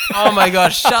it. Oh my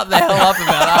gosh, shut the hell up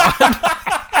about that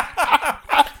one.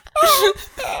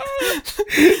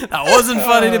 That wasn't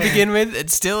funny to begin with. It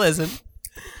still isn't.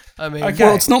 I mean, Okay.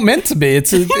 Well, it's not meant to be.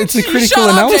 It's a critical shut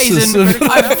up, analysis. Jason. Of,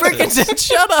 I freaking said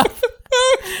shut up.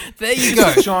 There you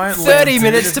go. Giant 30 lamp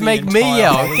minutes of to the make me entire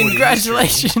yell. Hollywood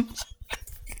Congratulations.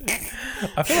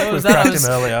 I feel like was we've that? I cracked was-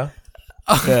 him earlier.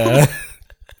 yeah.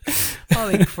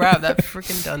 Holy crap, that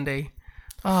freaking Dundee.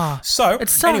 So, It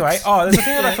sucks. anyway, there's a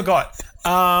thing that I forgot.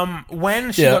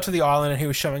 When she Yeah. got to the island and he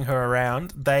was showing her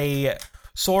around, they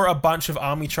saw a bunch of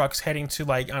army trucks heading to,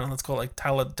 like, I don't know, let's call it, like,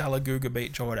 Talaguga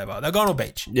Beach or whatever. They're going to a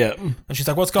beach. Yeah. And she's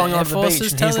like, what's going on Air at the beach?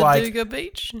 Force's And he's like, Talladega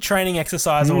Beach. training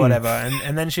exercise or whatever.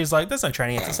 And then she's like, there's no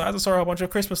training exercise. I saw a whole bunch of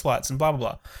Christmas lights and blah, blah,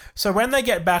 blah. So when they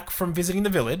get back from visiting the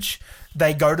village,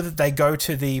 they go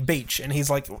to the beach. And he's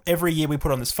like, every year we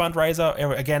put on this fundraiser.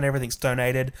 Again, everything's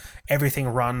donated. Everything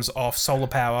runs off solar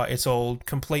power. It's all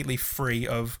completely free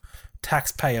of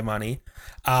taxpayer money.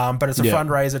 But it's a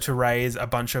fundraiser to raise a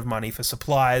bunch of money for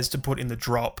supplies to put in the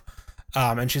drop.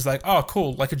 And she's like, oh,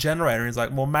 cool, like a generator. And he's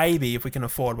like, well, maybe if we can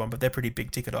afford one, but they're pretty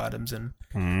big ticket items and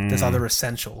there's other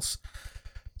essentials.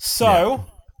 So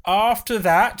after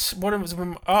that, what was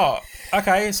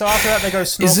okay. So after that, they go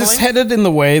snorkeling. Is this headed in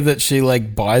the way that she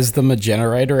like buys them a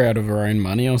generator out of her own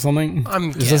money or something?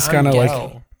 Is this kind of like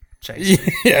Oh,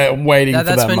 Jason. yeah, waiting for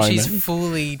That's that when moment? she's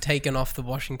fully taken off the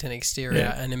Washington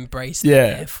exterior and embraced the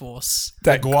Yeah. Air Force.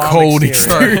 that Guam cold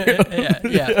exterior. exterior.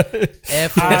 yeah. Air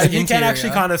Force You can actually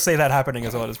interior. kind of see that happening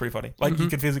as well. It's pretty funny. Like, you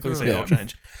can physically see it all Yeah.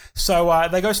 change. So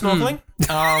they go snorkeling.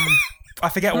 I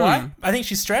forget why. I think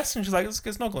she's stressed and she's like, let's go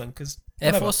snorkeling. Because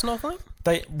Air Force snorkeling?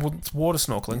 it's water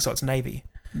snorkeling, so it's Navy.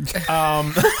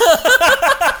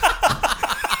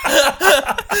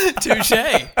 Touche.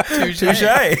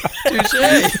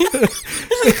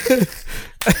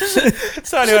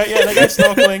 So anyway, yeah, they go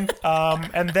snorkeling,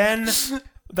 and then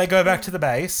they go back to the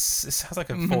base. It sounds like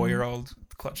a 4-year-old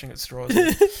clutching at straws.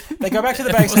 They go back to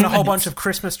the base, and a whole bunch of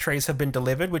Christmas trees have been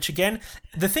delivered. Which again,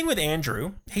 the thing with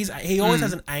Andrew, he always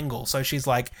has an angle. So she's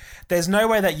like, "There's no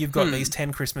way that you've got these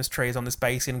 10 Christmas trees on this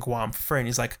base in Guam for free." And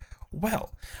he's like,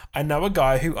 well, I know a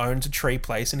guy who owns a tree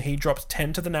place and he dropped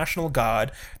 10 to the National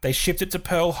Guard. They shipped it to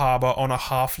Pearl Harbor on a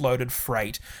half-loaded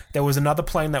freight. There was another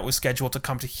plane that was scheduled to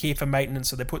come to here for maintenance,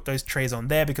 so they put those trees on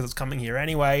there because it's coming here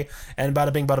anyway. And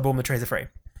bada bing, bada boom, the trees are free.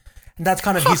 And that's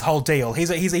kind of his whole deal. He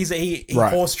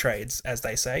Right. horse trades, as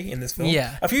they say in this film.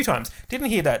 Yeah. A few times. Didn't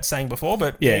hear that saying before,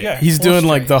 but there you Yeah, go. he's Horse doing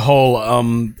like trade. the whole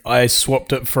I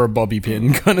swapped it for a bobby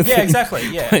pin kind of thing. Yeah, exactly,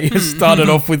 yeah. He started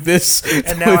off with this.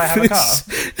 And now I have a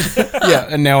car. Yeah,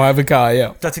 and now I have a car,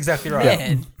 yeah. That's exactly right.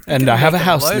 Yeah. And I have a Make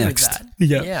house load with next. that.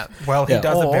 Yeah. Yeah. Well, he Yeah.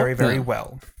 does it Or- very, very Yeah.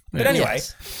 well. But Yeah. anyway,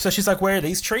 Yes. so she's like, where are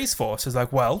these trees for? She's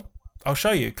like, well, I'll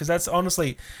show you. Because that's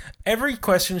honestly, every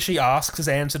question she asks is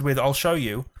answered with, I'll show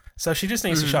you. So she just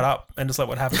needs to shut up and just let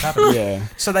what happens happen. Yeah.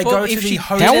 So they Well, go to if the she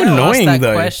hotel. How didn't ask annoying, that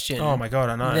though. question, Oh my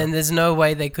God, I know. then there's no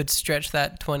way they could stretch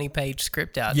that 20-page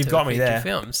script out You've to got a me feature there.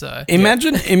 film. So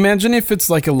Imagine if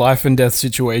it's like a life and death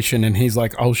situation and he's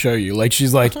like, I'll show you. Like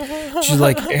she's like,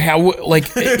 how,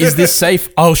 like, is this safe?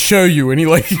 I'll show you. And he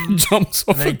like jumps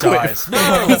off then a he cliff. dies.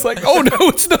 No. It's like, oh no,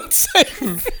 it's not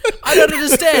safe. I don't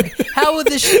understand. How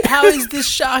is this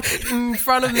shark in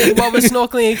front of me while we're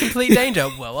snorkeling in complete danger?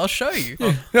 Well, I'll show you.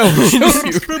 I'll show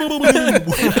you.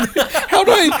 How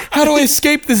do I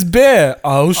escape this bear?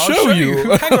 I'll I'll show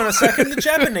you. Hang on a second. The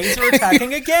Japanese are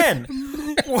attacking again.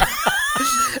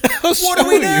 I'll What do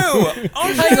we do?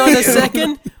 I'll Hang show on a you.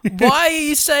 second. Why are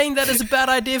you saying that is a bad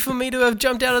idea for me to have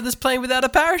jumped out of this plane without a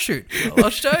parachute? Well,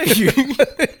 I'll show you.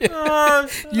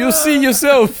 You'll see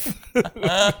yourself.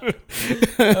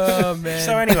 Oh man.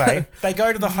 So anyway, they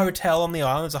go to the hotel on the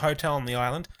island. There's a hotel on the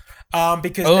island.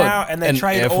 Because Oh, now, and they an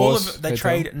trade Air all Force of, they hotel.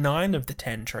 trade 9 of the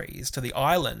 10 trees to the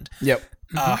island Yep.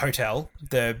 hotel.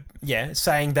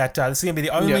 Saying that this is gonna be the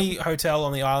only hotel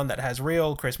on the island that has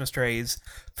real Christmas trees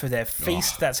for their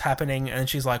feast that's happening. And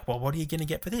she's like, "Well, what are you gonna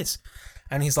get for this?"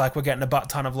 And he's like, "We're getting a butt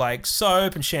ton of like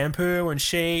soap and shampoo and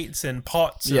sheets and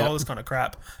pots and Yeah. all this kind of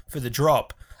crap for the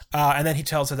drop." And then he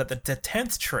tells her that the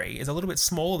 10th tree is a little bit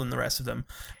smaller than the rest of them,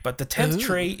 but the 10th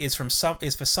tree is for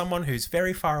someone who's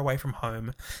very far away from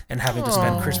home and having to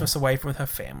spend Christmas away from her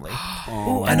family.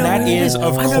 And that is,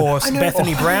 of course,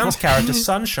 Bethany Brown's character,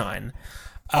 Sunshine.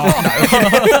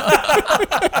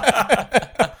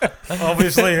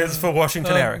 Obviously, it's for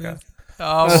Washington, Erica.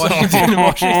 Oh, Washington.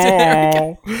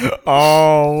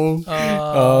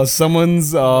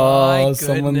 Someone's My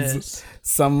goodness.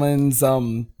 someone's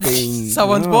being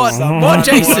Someone's what? What,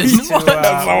 Jason?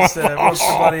 Wants to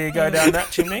bloody go down that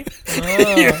chimney.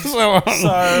 someone's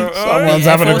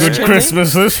having a good Chimney?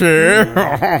 Christmas this year.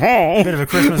 Bit of a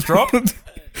Christmas drop.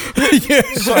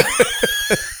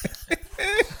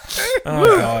 Oh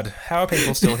God, how are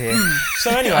people still here?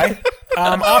 So anyway,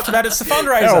 after that, it's the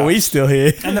fundraiser. How are we still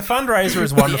here? And the fundraiser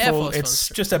is wonderful. Force It's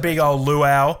Fun's just a big old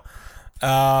luau.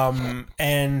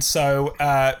 And so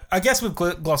I guess we've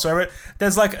glossed over it.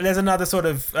 There's another sort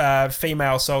of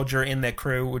female soldier in their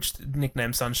crew, which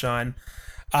nicknamed Sunshine.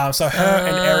 So her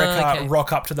and Erica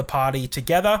rock up to the party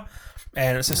together.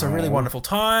 And it's just a really wonderful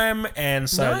time. And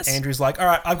so Nice. Andrew's like, all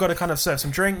right, I've got to kind of serve some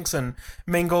drinks and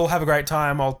mingle, have a great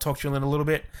time. I'll talk to you in a little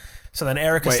bit. So then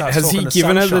Erica Wait, starts has talking he to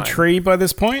given her Sunshine. the tree by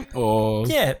this point? Or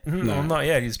Yeah. Well, not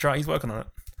yet. He's working on it.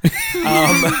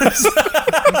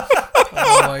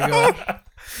 Oh my god.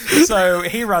 So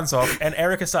he runs off, and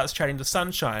Erica starts chatting to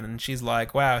Sunshine, and she's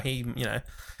like, "Wow,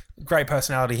 great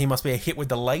personality. He must be a hit with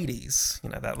the ladies."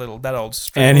 That old.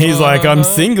 String. and he's like, I'm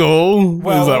single.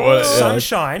 Well, Is that what?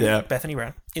 Sunshine, Yeah. Bethany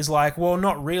Brown, is like, well,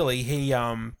 not really. He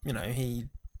all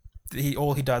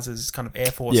he does is kind of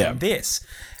Air Force Yeah. and this.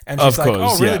 And Of she's like, course,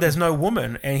 oh, really? yeah. There's no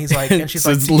woman. And he's like, and she's So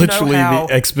like, it's do you know literally how...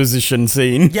 the exposition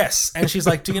scene. Yes. And she's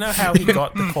like, do you know how he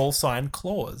got the call sign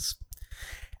Claus?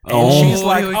 And Oh. she's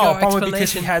like, Here we oh, go, probably because he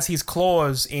explanation. has his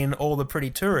claws in all the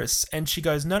pretty tourists. And she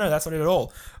goes, no, that's not it at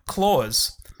all.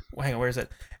 Claus, well, hang on, where is it?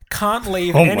 Can't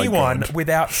leave Oh my anyone God.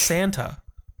 without Santa.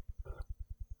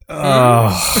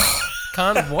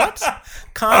 Can't what?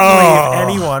 Can't leave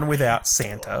anyone without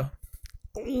Santa.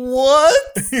 What?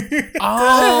 Oh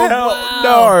wow.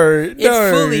 No,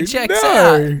 It fully checks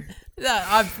no.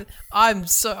 out. I'm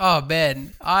so. Oh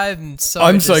man, I'm so.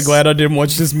 I'm so just- glad I didn't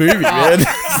watch this movie, man.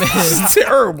 It's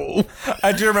terrible.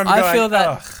 I do remember I going, feel that-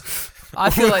 "Ugh." I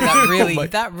feel like my-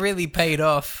 that really paid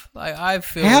off. Like I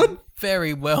feel How-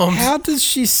 very whelmed. How does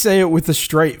she say it with a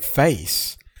straight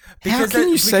face? How can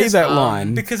you say that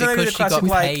line? Because then they do Because the she got classic,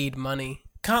 like, paid money.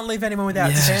 can't leave anyone without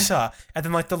Yes. Santa. And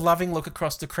then, like, the loving look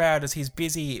across the crowd as he's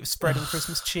busy spreading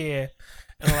Christmas cheer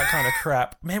and all that kind of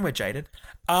crap. Man, we're jaded.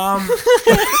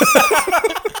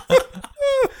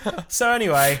 So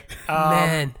anyway,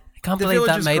 Man, I can't the believe village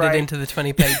that is made great. it into the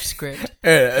 20-page script.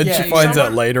 And Yeah, she finds out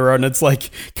someone- later on, it's like,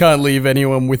 can't leave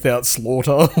anyone without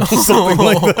slaughter or something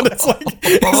like that. It's like,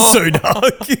 it's so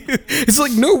dark. It's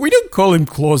like, no, we don't call him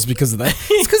Claus because of that.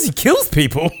 It's because he kills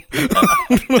people.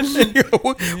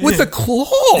 With a claw.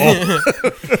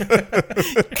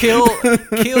 Kill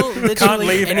literally can't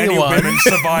leave any anyone. women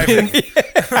surviving.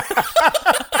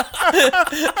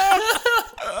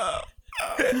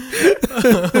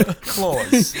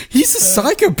 Claus, He's a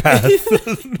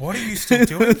psychopath. what are you still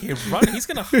doing here? Run! He's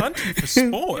going to hunt you for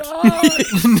sport.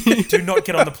 Do not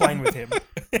get on the plane with him.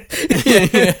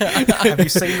 Have you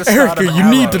seen the start Erica, of you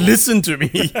need to Arrow? listen to me.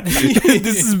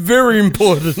 This is very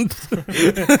important.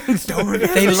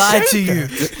 They lied to you.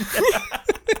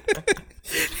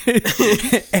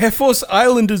 Air Force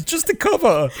Island is just a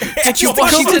cover. Get your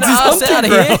Just a cover Washington to his ass out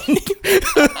hunting of here.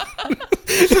 ground.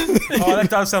 Oh, that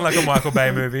does sound like a Michael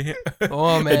Bay movie.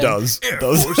 Oh man, It does. It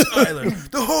does. Force Island.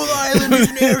 The whole island is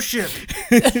an airship.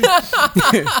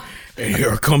 And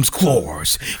here comes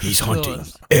Claus. He's hunting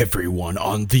Claus. everyone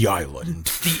on the island.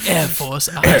 The Air Force.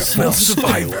 Air Force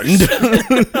Island.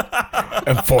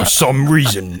 And for some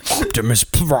reason, Optimus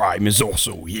Prime is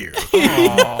also here.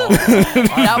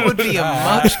 That would be a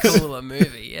much cooler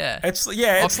movie. Yeah. It's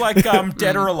like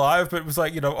Dead or Alive, but it was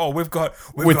like, we've got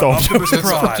With Optimus Optimus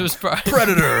Prime, Optimus Prime.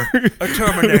 Predator, a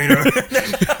Terminator,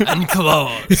 And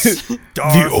Claus.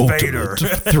 Darth The Vader.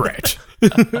 ultimate threat.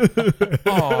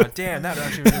 Oh, damn, that would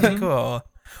actually be really cool.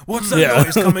 What's that Yeah.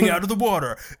 noise coming out of the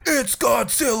water? It's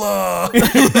Godzilla!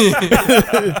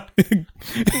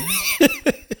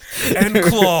 And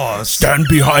Claus. Stand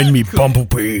behind me,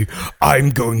 Bumblebee. I'm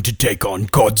going to take on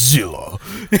Godzilla.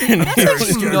 I'm very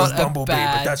scared Not of a Bumblebee,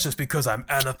 bad- but that's just because I'm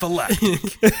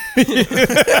anaphylactic.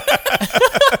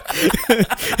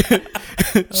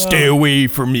 Stay away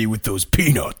from me with those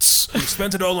peanuts. We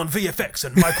spent it all on VFX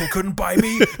and Michael couldn't buy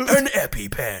me an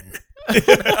EpiPen.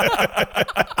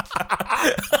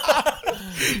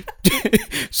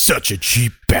 Such a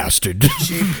cheap bastard.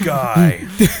 cheap guy.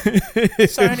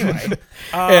 So anyway,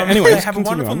 anyways, they have a continue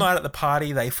wonderful on. night at the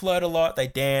party. They flirt a lot. They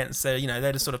dance. They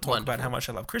just sort of talk about how much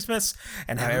they love Christmas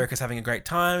and how Erica's having a great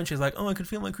time. She's like, "Oh, I could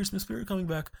feel my Christmas spirit coming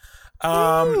back."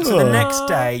 So the next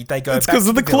day they go back because to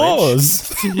of the village. claws.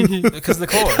 Because of the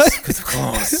claws. Because of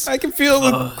claws. I can feel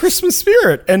the Christmas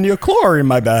spirit and your claw in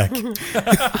my back.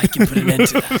 I can put an end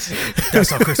to that. That's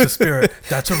not Christmas spirit.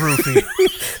 That's a roofie.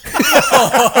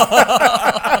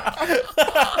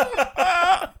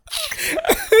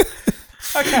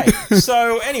 Okay,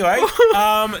 so anyway,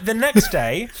 the next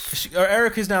day,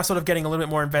 Erica's now sort of getting a little bit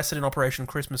more invested in Operation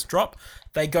Christmas Drop.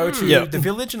 They go to the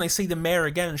village and they see the mayor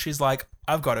again, and she's like,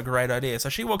 I've got a great idea. So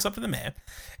she walks up to the mayor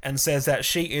and says that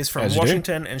she is from As you do.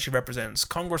 Washington and she represents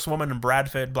Congresswoman in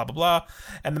Bradford, blah, blah, blah.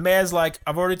 And the mayor's like,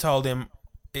 I've already told him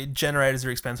generators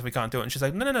are expensive, we can't do it. And she's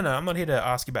like, no, I'm not here to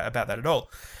ask you about that at all.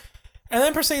 And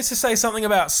then proceeds to say something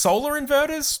about solar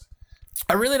inverters.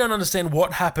 I really don't understand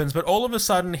what happens, but all of a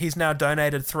sudden he's now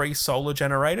donated 3 solar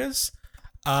generators.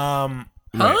 Huh?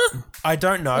 I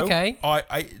don't know. Okay.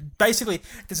 I basically,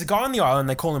 there's a guy on the island,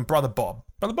 they call him Brother Bob.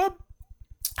 Brother Bob?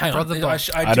 Hang on. Brother Bob.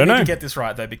 I don't need know. to get this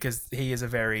right though, because he is a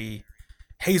very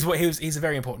he's a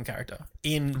very important character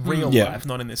in real Yeah. life,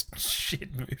 not in this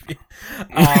shit movie.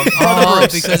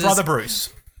 because Brother Bruce.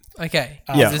 Okay.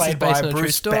 Yeah. This is Played based by on a true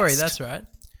Bruce story. Best. That's right.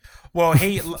 Well,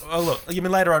 look, you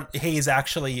mean later on, he is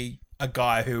actually a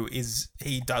guy who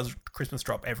he does Christmas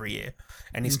Drop every year,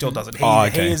 and he still does it.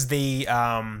 He is the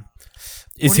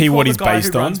Is he what he's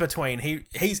based on? Runs between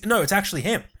it's actually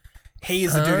him. He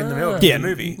is the dude in the middle of the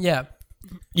movie. Yeah.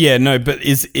 Yeah, no, but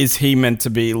is he meant to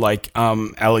be like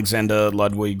Alexander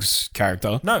Ludwig's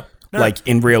character? No. Like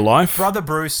in real life? Brother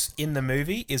Bruce in the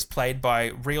movie is played by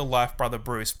real life Brother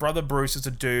Bruce. Brother Bruce is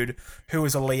a dude who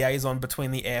is a liaison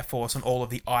between the Air Force and all of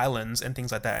the islands and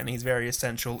things like that, and he's very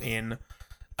essential in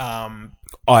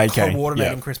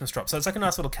coordinating Christmas Drop. So it's like a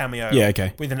nice little cameo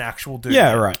with an actual dude.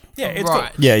 Yeah, right. Yeah, it's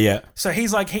Right. cool. Yeah. So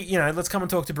he's like, let's come and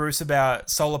talk to Bruce about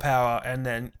solar power and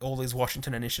then all these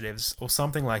Washington initiatives or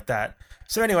something like that.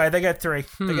 So anyway, they get 3.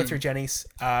 They get 3 Jennies,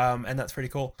 and that's pretty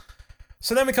cool.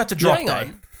 So then we cut to Drop Hang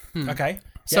Day. on. Okay.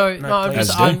 So Yep,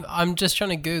 please. I'm just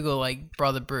trying to Google like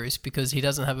Brother Bruce because he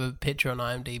doesn't have a picture on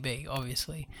IMDb,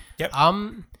 obviously. Yep.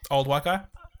 Old white guy.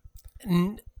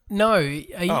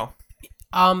 No.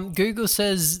 Google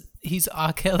says he's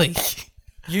R. Kelly.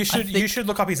 You should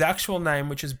look up his actual name,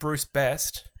 which is Bruce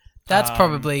Best. That's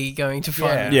probably going to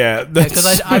find me. Yeah.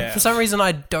 Because I for some rean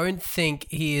I don't think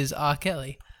he is R.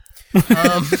 Kelly.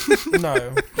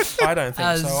 No, I don't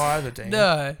think so either, Dean.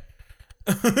 No.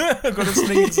 I've got a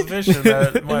sneaking suspicion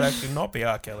that it might actually not be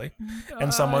R. Kelly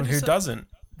and someone who doesn't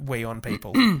wee on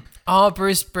people. Oh,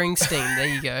 Bruce Springsteen. There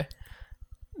you go.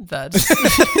 That's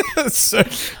so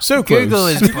close. Google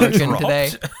is broken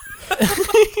today.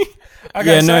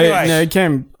 Okay, so anyway, no, it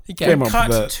came up cut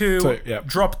with that. to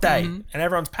Drop Day, and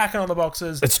everyone's packing on the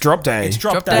boxes. It's Drop Day. It's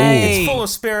Drop Drop Day. Day. It's full of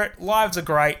spirit. Lives are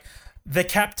great. The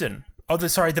captain,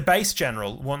 the base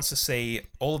general wants to see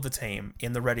all of the team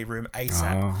in the ready room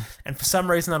ASAP. And for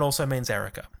some reason, that also means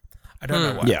Erica. I don't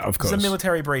know why. Yeah, of course. It's a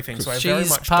military briefing, so I very She's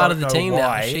much part don't of the know team now.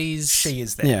 why She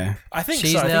is there. Yeah. I think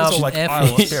She's so. I think now it's all like Air Isle of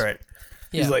Force. Spirit.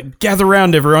 Yeah. He's like, gather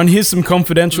round, everyone. Here's some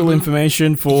confidential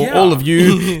information for Yeah. all of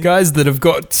you guys that have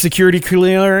got security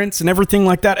clearance and everything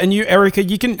like that. And you, Erica,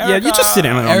 you can, you just sit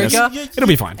down on this. Erica? It'll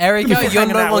be fine. Erica, you're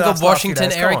hanging no out with longer us last few Washington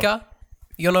days, come on. Erica.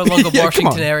 You're no longer Yeah,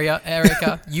 Washington come on.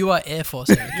 Erica. You are Air Force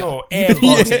Erica. You're Air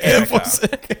Force Air Erica. Force.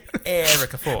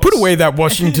 Erica Force. Put away that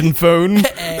Washington phone.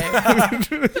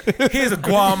 Here's a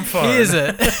Guam phone. Here's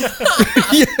it.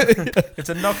 It's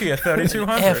a Nokia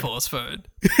 3200. Air Force phone.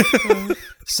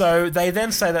 So they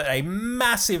then say that a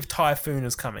massive typhoon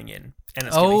is coming in, and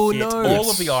it's Oh, going to hit no. all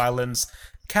of the islands.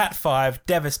 Cat 5,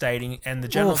 devastating, and the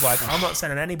general's like, I'm not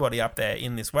sending anybody up there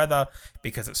in this weather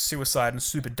because it's suicide and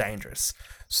super dangerous.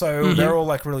 So they're all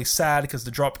like really sad because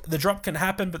the drop can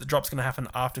happen, but the drop's going to happen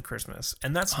after Christmas,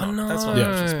 and that's not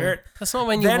Christmas spirit. That's not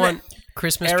when you Then want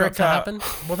Christmas drop to happen.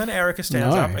 Well, then Erica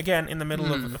stands No. up again in the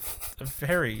middle of a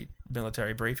very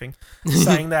military briefing,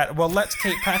 saying that, well, let's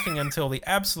keep packing until the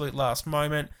absolute last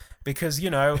moment because,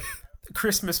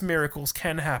 Christmas miracles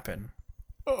can happen.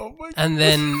 And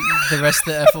then the rest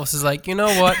of the Air Force is like, you know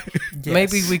what?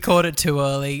 Maybe we caught it too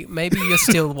early. Maybe you're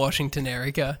still Washington,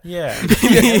 Erica. Yeah.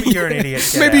 Maybe you're an idiot.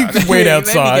 Get Maybe out. wait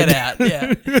outside. Maybe get out,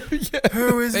 yeah.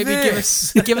 Who is Maybe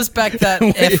this? give us back that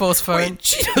Air Force phone.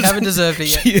 Haven't deserved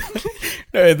it yet.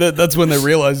 No, that's when they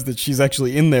realize that she's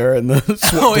actually in there, and the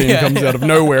SWAT Oh, team yeah. comes out of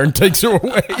nowhere and takes her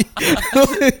away.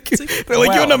 They're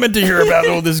like, "You're not meant to hear about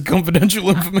all this confidential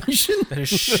information." They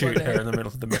just shoot her in the middle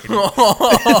of the meeting.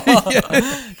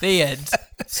 The end.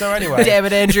 So anyway, Damn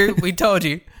it, Andrew. We told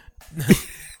you.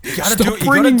 you gotta Stop do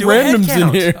bringing a head randoms in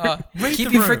count. here. Read Keep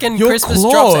the your room. freaking You're Christmas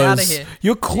drops out of here.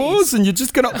 You're claws, and you're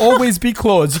just going to always be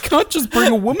claws. You can't just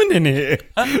bring a woman in here.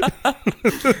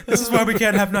 This is why we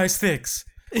can't have nice things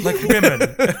like women.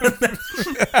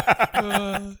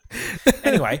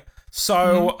 Anyway,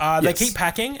 so they Yes. keep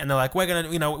packing, and they're like, "We're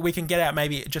gonna, we can get out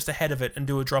maybe just ahead of it and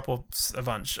do a drop or a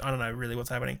bunch." I don't know really what's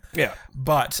happening. Yeah.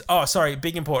 But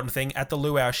big important thing at the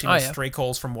luau, she missed 3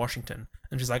 calls from Washington,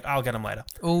 and she's like, "I'll get them later."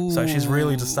 So she's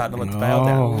really just starting to let the bail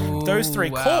down. Those 3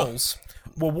 calls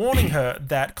were warning her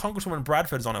that Congresswoman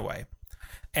Bradford's on her way.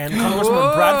 And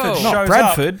Congresswoman Bradford Not shows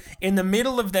Bradford. up in the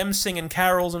middle of them singing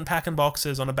carols and packing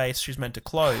boxes on a base she's meant to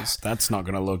close. That's not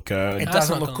going to look good. It That's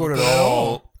doesn't not look gonna good look at good at all.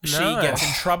 all. She No. gets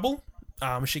in trouble.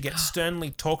 She gets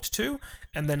sternly talked to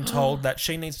and then told that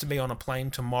she needs to be on a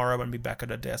plane tomorrow and be back at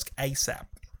her desk ASAP.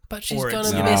 But she's Or going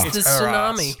it's- to no. miss it's the her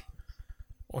tsunami. ass.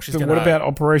 Or she's So gonna, what about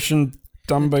Operation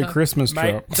Dumbo Christmas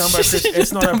mate, Drop? Dumbo Chris,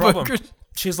 it's not a Dumbo problem. Chris-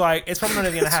 She's like, it's probably not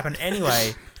even going to happen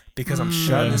anyway because I'm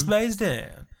shutting this place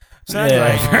down. So Yeah,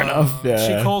 anyway, fair enough. Yeah.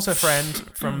 she calls her friend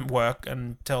from work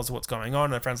and tells her what's going on.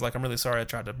 And her friend's like, "I'm really sorry, I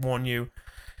tried to warn you."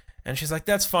 And she's like,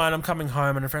 "That's fine, I'm coming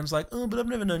home." And her friend's like, "Oh, but I've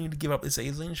never known you to give up this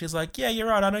easily." And she's like, "Yeah, you're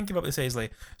right, I don't give up this easily."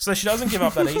 So she doesn't give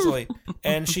up that easily.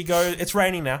 And she goes, it's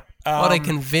raining now. What a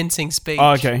convincing speech.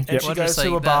 Oh, okay. And Yep. she What goes just to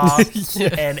a like bar,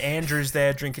 that. and Andrew's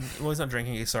there drinking. Well, he's not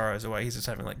drinking his sorrows away. He's just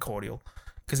having like cordial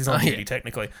because he's on Oh, yeah. duty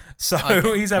technically. So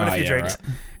Okay. he's having a Oh, few yeah, drinks,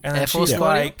 right. and then Air Force she's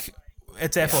cordial? like,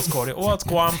 "It's Air Force cordial." Well, it's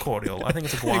Guam cordial. I think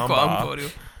it's a Guam, Guam bar. cordial.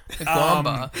 A Guam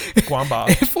bar. Guam bar.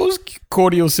 Air Force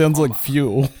cordial sounds like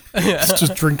fuel. It's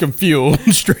just drinking fuel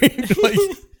straight. Like,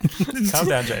 Calm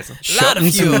down, Jason. Lot of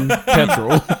shotting some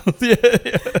petrol.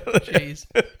 Jeez.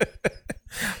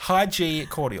 High G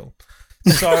cordial.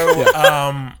 So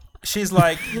she's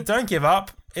like, "Don't give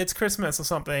up. It's Christmas or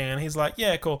something." And he's like,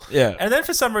 "Yeah, cool." Yeah. And then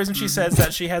for some reason she says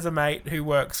that she has a mate who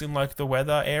works in like the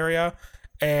weather area,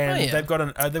 and Oh, yeah.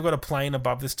 they've got a plane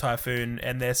above this typhoon,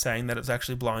 and they're saying that it's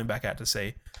actually blowing back out to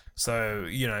sea. So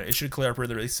it should clear up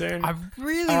really, really soon. I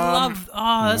really love.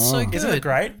 Oh, that's so good. Isn't it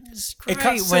great? It's It great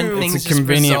cuts when to- things It's a just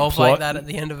convenient resolve plot. like that at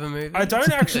the end of a movie. I don't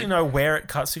actually know where it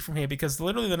cuts to from here because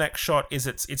literally the next shot is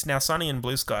it's now sunny and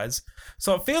blue skies.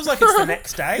 So it feels like it's the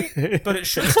next day, but it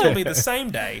should still be the same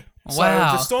day. So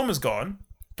Wow. the storm is gone.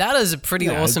 That is a pretty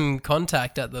Yeah. awesome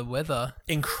contact at the weather.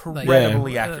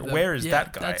 Incredibly Yeah. accurate. Where is Yeah,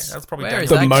 that guy? that's- That's probably where Daniel is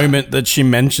The that guy? moment that she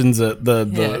mentions it, the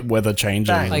Yeah. weather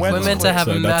changing. Bang. Like Weather's we're meant to have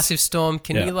So a that's- massive storm.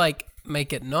 Can yeah. you like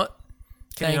make it not?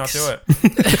 Can Thanks. you not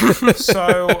do it?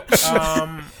 So,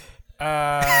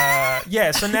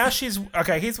 so now she's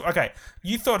okay.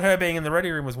 You thought her being in the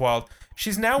ready room was wild.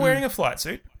 She's now wearing a flight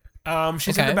suit.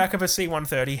 She's in Okay. the back of a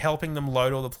C-130 helping them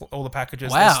load all the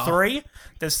packages. Wow.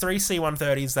 There's three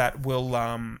C-130s that will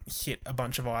hit a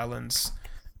bunch of islands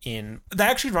in. They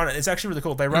actually run it. It's actually really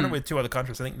cool. They run it with 2 other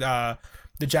countries. I think the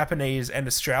Japanese and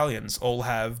Australians all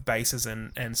have bases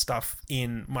and stuff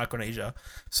in Micronesia.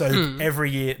 So every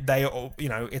year they all,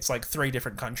 it's like 3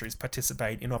 different countries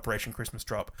participate in Operation Christmas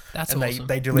Drop. That's and awesome.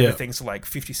 they deliver Yeah. things to like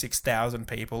 56,000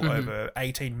 people over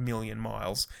 18 million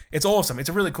miles. It's awesome. It's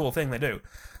a really cool thing they do.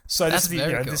 So That's this is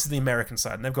very cool. this is the American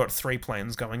side, and they've got 3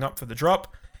 planes going up for the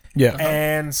drop. Yeah.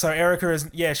 And so Erica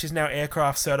she's now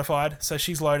aircraft certified. So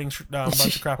she's loading a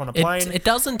bunch of crap on a plane. It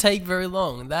doesn't take very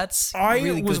long. That's I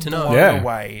really was good to know. blown Yeah.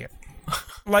 away.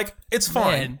 Like, it's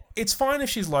fine. Man. It's fine if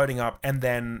she's loading up and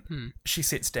then she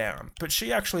sits down. But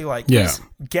she actually, Yeah.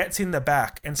 gets in the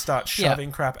back and starts Yeah.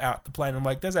 shoving crap out the plane. I'm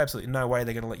like, there's absolutely no way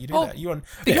they're going to let you do Well, that. You're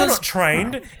because- not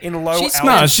trained in low She's-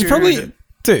 altitude. No, she's probably,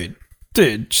 dude.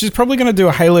 She's probably going to do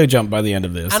a Halo jump by the end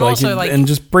of this, And also, and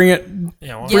just bring it.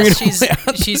 Yeah, well, Bring Yes, it all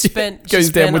out. she Goes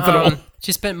down with it all.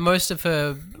 She spent most of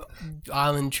her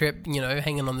island trip,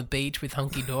 hanging on the beach with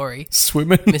Hunky Dory.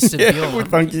 Swimming, Mr. yeah, Bjorn.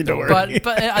 with Hunky Dory.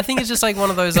 But I think it's just like one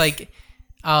of those like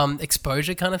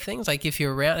exposure kind of things. Like if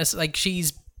you're around, it's like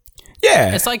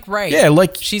yeah, it's like Ray. yeah,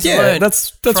 like she's yeah, learned.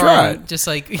 that's from right. Just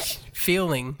like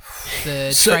feeling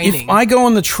the So training. if I go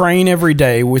on the train every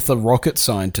day with a rocket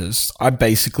scientist, I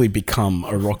basically become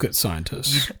a rocket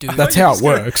scientist. do. That's how it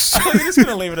works. I'm just going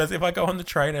to leave it as if I go on the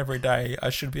train every day, I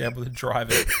should be able to drive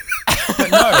it. But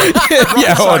no.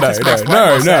 Yeah, oh no, Scientist makes way no,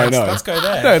 more no, sense. no. Let's go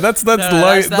there. No, that's low.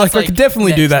 that's like I like could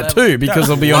definitely do that next too level. because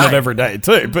I'll be on it Right. every day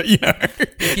too. But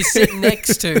if you sit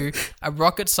next to a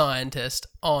rocket scientist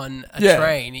on a Yeah.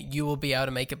 train, you will be able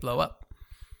to make it blow up.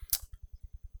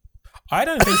 I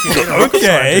don't think you need a rocket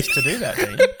Okay. scientist to do that,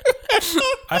 Dean.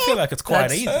 I feel like it's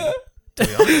quite easy, to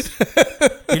be honest.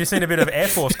 You just need a bit of Air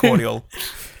Force cordial.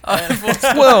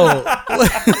 well,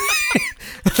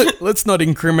 Let's not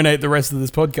incriminate the rest of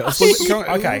this podcast.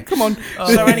 Okay. Come on.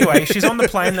 So anyway, she's on the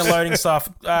plane, they're loading stuff.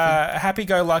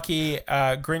 Happy-go-lucky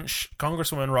Grinch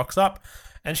congresswoman rocks up,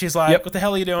 and she's like, "What the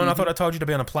hell are you doing? I thought I told you to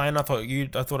be on a plane. I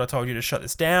thought I told you to shut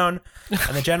this down."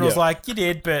 And the general's like, "You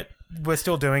did, but we're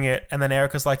still doing it." And then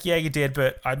Erica's like, "Yeah, you did,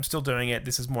 but I'm still doing it.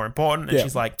 This is more important." And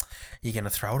she's like, "You're going to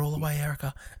throw it all away,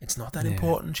 Erica? It's not that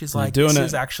important." She's like, "This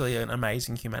is actually an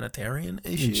amazing humanitarian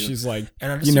issue." And she's like,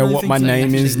 and I just "You know really what think my that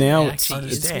name is now? It's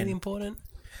really important.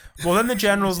 Well, then the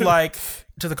general's like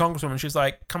to the congresswoman, she's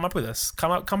like, "Come up with us.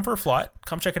 Come for a flight.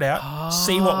 Come check it out.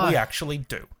 See what we actually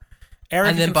do." Erica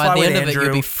And then can by fly the with end of it, Andrew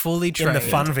you'll be fully trained. in the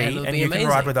Fun V, it'll and be you amazing.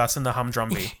 can ride with us in the Humdrum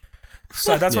V.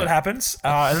 So that's what happens.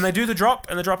 And then they do the drop,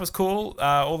 and the drop is cool.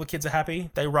 All the kids are happy.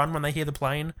 They run when they hear the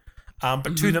plane,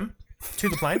 but to the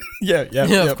plane. Yeah.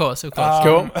 Of course.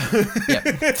 Cool.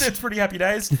 It's pretty happy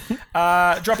days.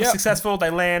 Drop is successful. They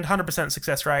land 100%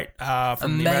 success rate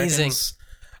from the Amazing.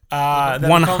 Americans.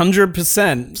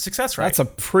 100% success rate. That's a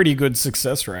pretty good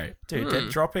success rate. Dude, they're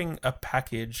dropping a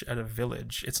package at a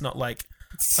village. It's not like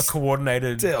a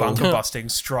coordinated bunker busting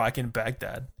strike in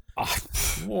Baghdad.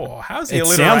 Whoa, how's the It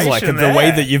alliteration sounds like it. there? The way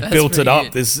that you've That's built it pretty up,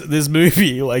 good. this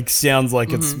movie like sounds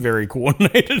like it's very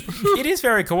coordinated. It is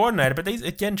very coordinated, but these,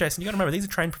 again, Jason, you got to remember, these are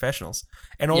trained professionals,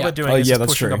 and all Yeah. they're doing Oh, is yeah, just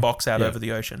that's pushing true. a box out Yeah. over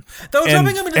the ocean. They were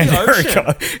dropping them into the ocean.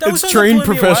 Erica. That was It's something trained that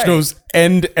blew me professionals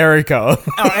and Erica.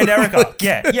 Oh, and Erica.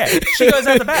 Yeah. She goes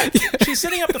out the back. She's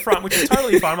sitting up the front, which is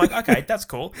totally fine. I'm like, okay, that's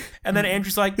cool. And then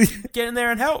Andrew's like, get in there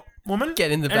and help, woman.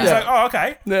 Get in the And he's back. like, oh,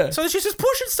 okay. Yeah. So she's just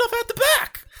pushing stuff out the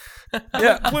back.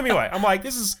 Yeah. Blew me away. I'm like,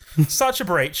 this is such a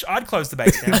breach. I'd close the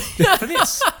base down for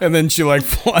this. And then she like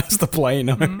flies the plane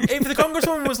home. If the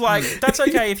congresswoman was like, that's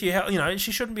okay if you help,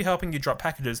 she shouldn't be helping you drop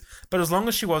packages, but as long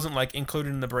as she wasn't like included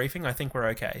in the briefing, I think we're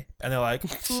okay. And they're like,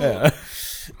 Yeah.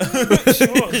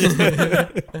 sure.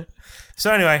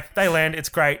 So anyway, they land. It's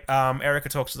great. Erica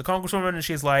talks to the congresswoman, and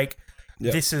she's like,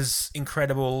 "This is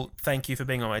incredible. Thank you for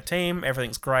being on my team.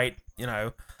 Everything's great.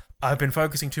 I've been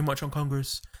focusing too much on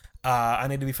Congress. I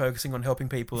need to be focusing on helping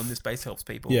people, and this base helps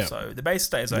people. Yeah. So the base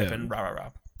stays open. Rah, rah, rah.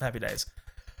 Happy days."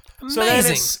 Amazing. So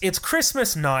then it's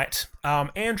Christmas night.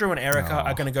 Andrew and Erica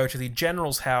are going to go to the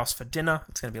general's house for dinner.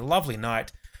 It's going to be a lovely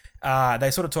night.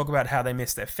 They sort of talk about how they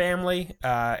miss their family.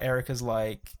 Erica's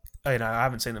like, I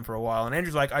haven't seen them for a while. And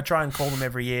Andrew's like, I try and call them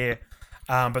every year,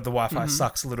 but the Wi-Fi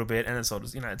sucks a little bit, and it's sort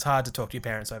of, it's hard to talk to your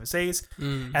parents overseas.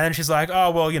 And then she's like,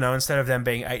 oh, well, instead of them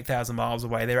being 8,000 miles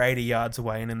away, they're 80 yards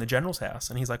away and in the general's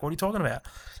house. And he's like, what are you talking about?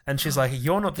 And she's like,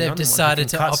 you're not the They've only one who decided can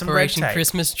to cut some red Operation tape."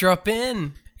 Christmas drop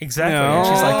in. Exactly. And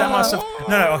she's like, that must have...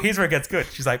 No, here's where it gets good.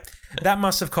 She's like, that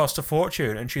must have cost a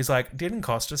fortune. And she's like, didn't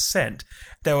cost a cent.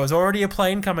 There was already a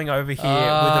plane coming over here with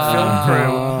a film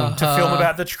crew to film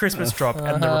about the Christmas drop,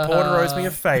 and the reporter owes me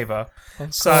a favor.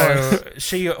 So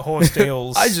she horse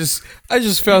deals. I just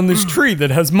found this tree that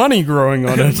has money growing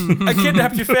on it. I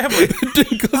kidnapped your family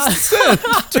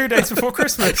 2 days before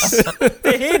Christmas.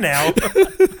 They're here now.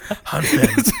 Hunt them.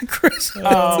 It's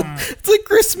a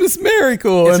Christmas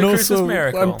miracle, It's and a also Christmas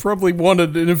miracle. I'm probably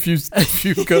wanted in a few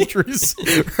countries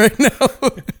right now.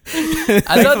 And they'll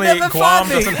Thankfully, never Guam find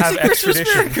me. doesn't have It's a Christmas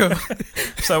extradition. miracle.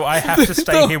 So I have to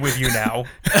stay here with you now.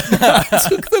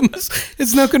 Took them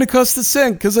it's not going to cost a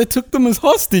cent because I took them as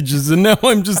hostages, and now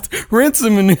I'm just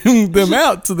ransoming them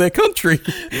out to their country.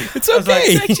 It's I was like,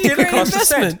 okay. it didn't great cost a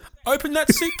investment. cent. Open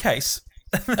that suitcase.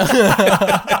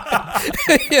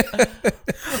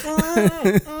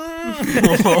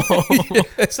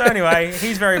 So anyway,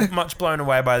 he's very much blown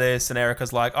away by this, and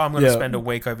Erica's like, oh, I'm going to spend a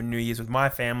week over New Year's with my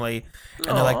family. And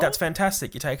they're like, that's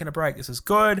fantastic. You're taking a break. This is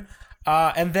good.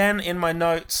 And then in my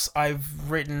notes, I've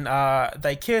written,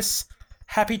 they kiss,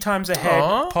 happy times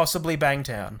ahead, possibly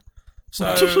Bangtown.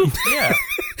 So, yeah.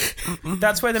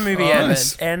 That's where the movie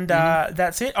ends. And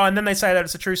that's it. Oh, and then they say that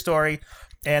it's a true story,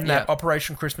 and that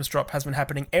Operation Christmas Drop has been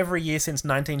happening every year since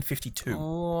 1952,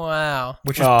 Wow.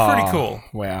 which is pretty cool.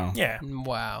 Wow. Yeah.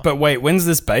 Wow. But wait, when's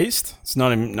this based? It's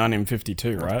not in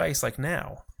 1952, right? Based like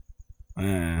now.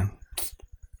 Yeah.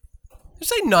 You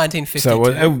say 1952. So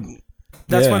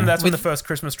That's yeah. when the first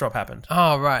Christmas Drop happened.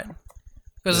 Oh, right.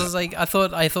 Because I was like, I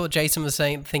thought Jason was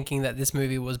thinking that this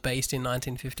movie was based in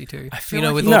 1952. I feel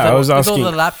like with No, all the, I was with asking-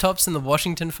 all the laptops and the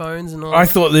Washington phones and all. I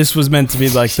thought this was meant to be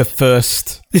like the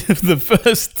first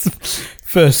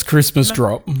Christmas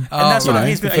drop. And that's you what know,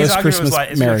 his the argument first was Christmas like,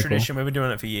 it's your miracle. tradition, we've been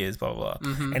doing it for years, blah, blah,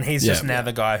 blah. And he's just now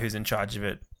the guy who's in charge of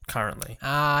it currently.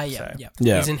 yeah. Yeah.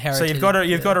 He's So inherited.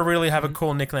 you've got to really have a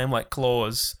cool nickname like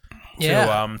Claus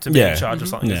Yeah. to be Yeah. in charge of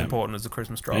something as Yeah. important as the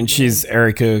Christmas Drop. And she's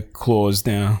Erica Claus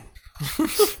now.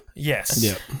 Yes.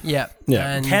 Yeah. Yeah. Yeah.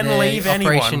 And Can the leave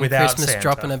anyone Operation without Christmas Santa.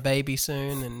 dropping a baby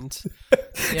soon, and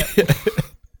yeah.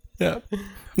 Yeah.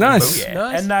 Nice. Yeah.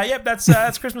 Nice. And yep,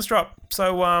 that's Christmas drop.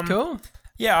 So Cool.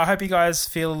 yeah, I hope you guys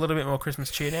feel a little bit more Christmas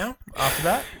cheer now after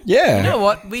that. Yeah. You know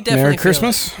what? We definitely Merry feel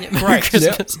Christmas. it. Yeah, Merry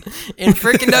Christmas. In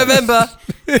freaking November.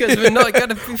 Because we're not going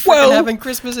to be freaking having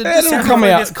Christmas in It'll December. come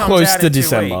out This comes close out to in 2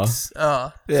 December. weeks.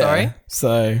 Oh, Yeah. sorry.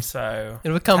 So, So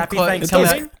It'll come, Happy come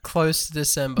Thanksgiving. out close to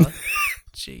December.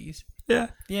 Jeez. yeah.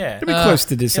 yeah. It'll be close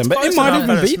to December. close It might enough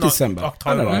even that be it's not December. I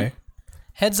October. don't know.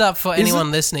 Heads up for anyone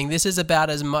listening. This is about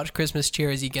as much Christmas cheer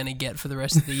as you're going to get for the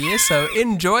rest of the year. So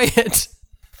enjoy it.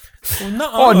 Well, no,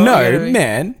 Oh, no, yeah.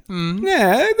 man.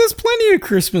 Yeah, there's plenty of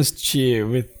Christmas cheer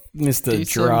with Mr. Do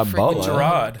some Gerard freaking Butler.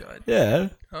 Gerard. Oh, God. Yeah.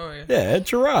 Oh, yeah. Yeah,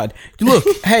 Gerard. Look,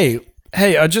 hey,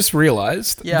 I just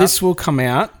realized Yeah. this will come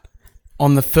out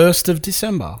on the 1st of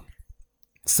December.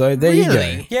 So there you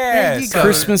Really? go. Yeah, There you so- go.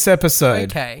 Christmas episode.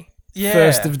 Okay. Yeah.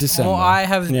 1st of December. Well, I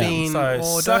have Yeah. been. So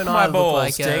or suck don't my I look balls,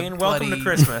 like a Dean. Welcome to bloody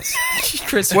Christmas.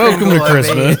 Chris Welcome to Kringle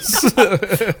over here.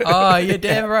 Christmas. Oh, you're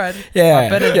damn right. Yeah, I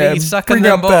better yeah, be sucking bring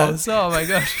them up that. balls. Oh my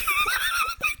gosh.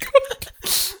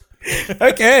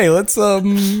 Okay, let's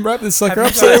wrap this sucker Have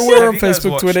up. you So guys- we're have on you guys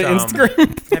Facebook, watched, Twitter,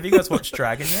 Instagram. Have you guys watched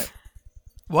Dragon yet?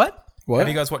 What? What? Have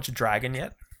you guys watched Dragon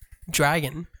yet?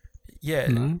 Dragon. Yeah,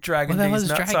 Dragon What the hell D's is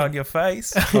nuts Dragon? on your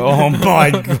face. Oh my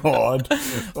god.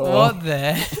 What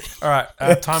the? All right,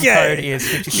 time Okay. code is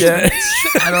 56 Yeah. minutes.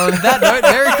 And on that note,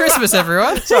 Merry Christmas,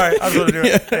 everyone. Sorry, I was going to do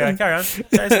it. Yeah, carry on.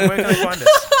 Jason, where can I find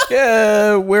us?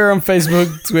 Yeah, we're on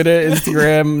Facebook, Twitter,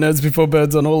 Instagram, Nerds Before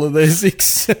Birds on all of those,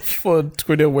 except for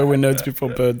Twitter, where we're Nerds Before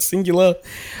Birds singular.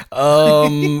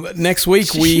 Next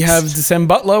week we have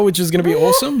December Butler, which is going to be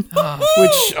awesome,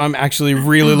 which I'm actually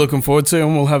really looking forward to,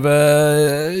 and we'll have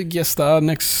a guest star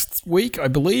next week, I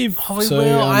believe. Oh, we So,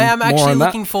 will. I am more actually on that.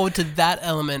 looking forword to that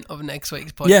element of next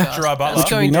week's podcast. Yeah. Gerard Butler. It's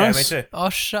going be to- nice. Yeah, me too. Oh,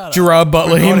 shut up. Gerard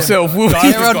Butler Got him. himself will Guys,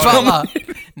 be Gerard Just got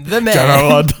Butler. The man.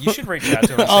 Gerard. You should reach out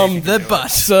to him. And see if you The can do it.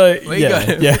 butt. So We yeah, got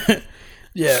him. yeah,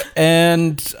 yeah,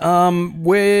 and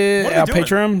we're What are we our doing?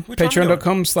 Patreon, Which one are we doing?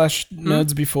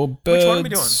 patreon.com/nerds before birds. Which one are we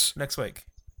doing next week?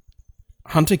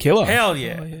 Hunter Killer Hell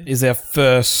yeah. is our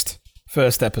first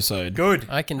episode. Good.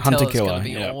 I can tell Hunter it's Killer, going to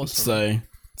be yeah. awesome. So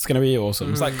it's gonna be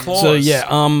awesome. It's like claws. So yeah,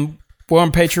 we're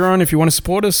on Patreon. If you want to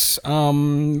support us,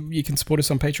 you can support us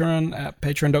on Patreon at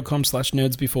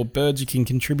patreon.com/nerdsbeforebirds. You can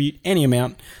contribute any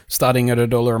amount, starting at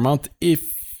 $1 a month.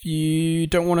 If you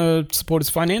don't want to support us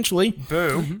financially,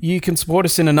 Boo. you can support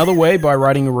us in another way by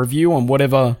writing a review on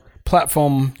whatever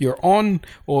platform you're on,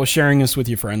 or sharing us with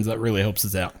your friends. That really helps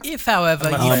us out. If, however,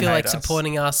 Unless you they feel hate like us.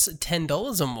 supporting us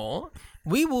 $10 or more,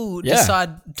 we will Yeah.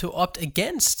 decide to opt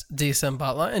against Decent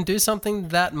Butler and do something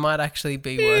that might actually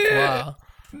be worthwhile.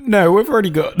 No, we've already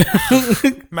got. Mate,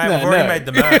 we've already made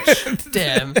the merch.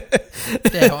 Damn.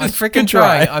 I'm freaking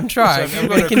try. trying. I'm trying. So if I'm you've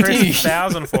going got to a continue. Christmas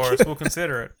 1,000 for us, we'll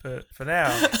consider it. But for now,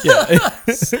 Yeah,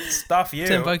 stuff you.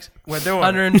 $10. We're doing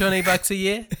it. $120 a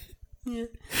year.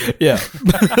 yeah.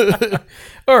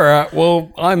 All right.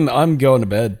 Well, I'm going to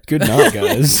bed. Good night,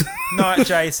 guys. Night,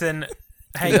 Jason.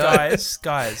 Hey,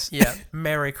 guys. Yeah.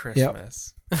 Merry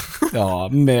Christmas. Oh,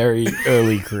 Merry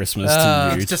early Christmas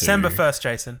to you. It's too. December 1st,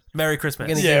 Jason. Merry Christmas.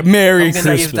 gonna Yeah, give- Merry I'm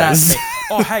gonna give that- Christmas.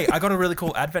 Oh, hey, I got a really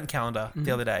cool advent calendar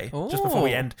the other day, just before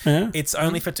we Ooh. end. Yeah. It's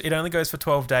only it only goes for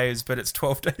 12 days, but it's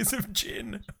 12 days of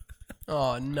gin.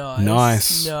 Oh, nice.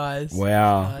 Nice. Nice.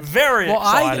 Wow. Very Well,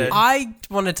 excited. I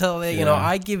want to tell you, Yeah.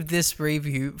 I give this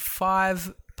review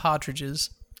 5 partridges.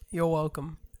 You're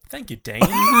welcome. Thank you, Dean.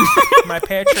 My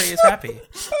pear tree is happy.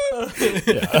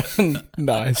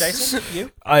 Nice. Jason,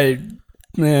 you?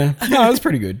 No, it was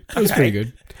pretty good. It was pretty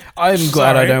good. I'm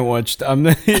glad I Sorry. don't watch.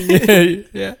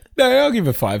 Yeah. No, I'll give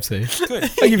it 5 C.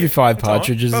 Good. I'll give you 5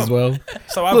 partridges as well.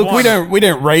 So I've Look, won. we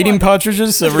don't rate in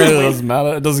partridges, so it really doesn't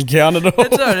matter. It doesn't count at all.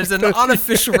 No, it's an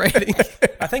unofficial rating.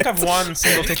 I think I've won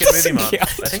single ticket movie month. I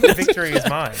think the victory is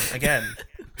mine again.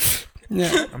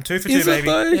 Yeah. I'm 2 for Is 2, it baby.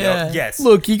 though? Yeah. Yes.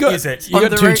 Look, you got Is it? you got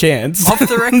On the 2 rec- chance. Off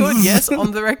the record, yes.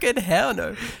 On the record, hell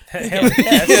no. Hell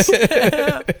yes.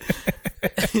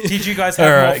 Did you guys have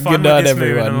All more right, fun good with night, this movie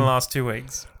than everyone. the last 2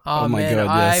 weeks? Oh, my man,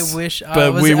 God, yes. I wish.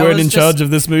 But we weren't in charge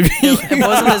of this movie. It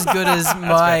wasn't as good as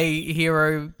my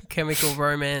hero chemical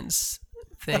romance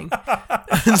thing.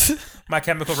 My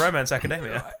Chemical Romance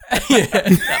Academia.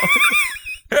 Yeah.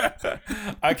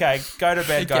 Okay, go to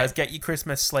bed, guys. Get your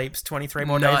Christmas sleeps. 23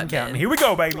 more days and Night, counting. man. Here we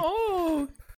go, baby. Oh.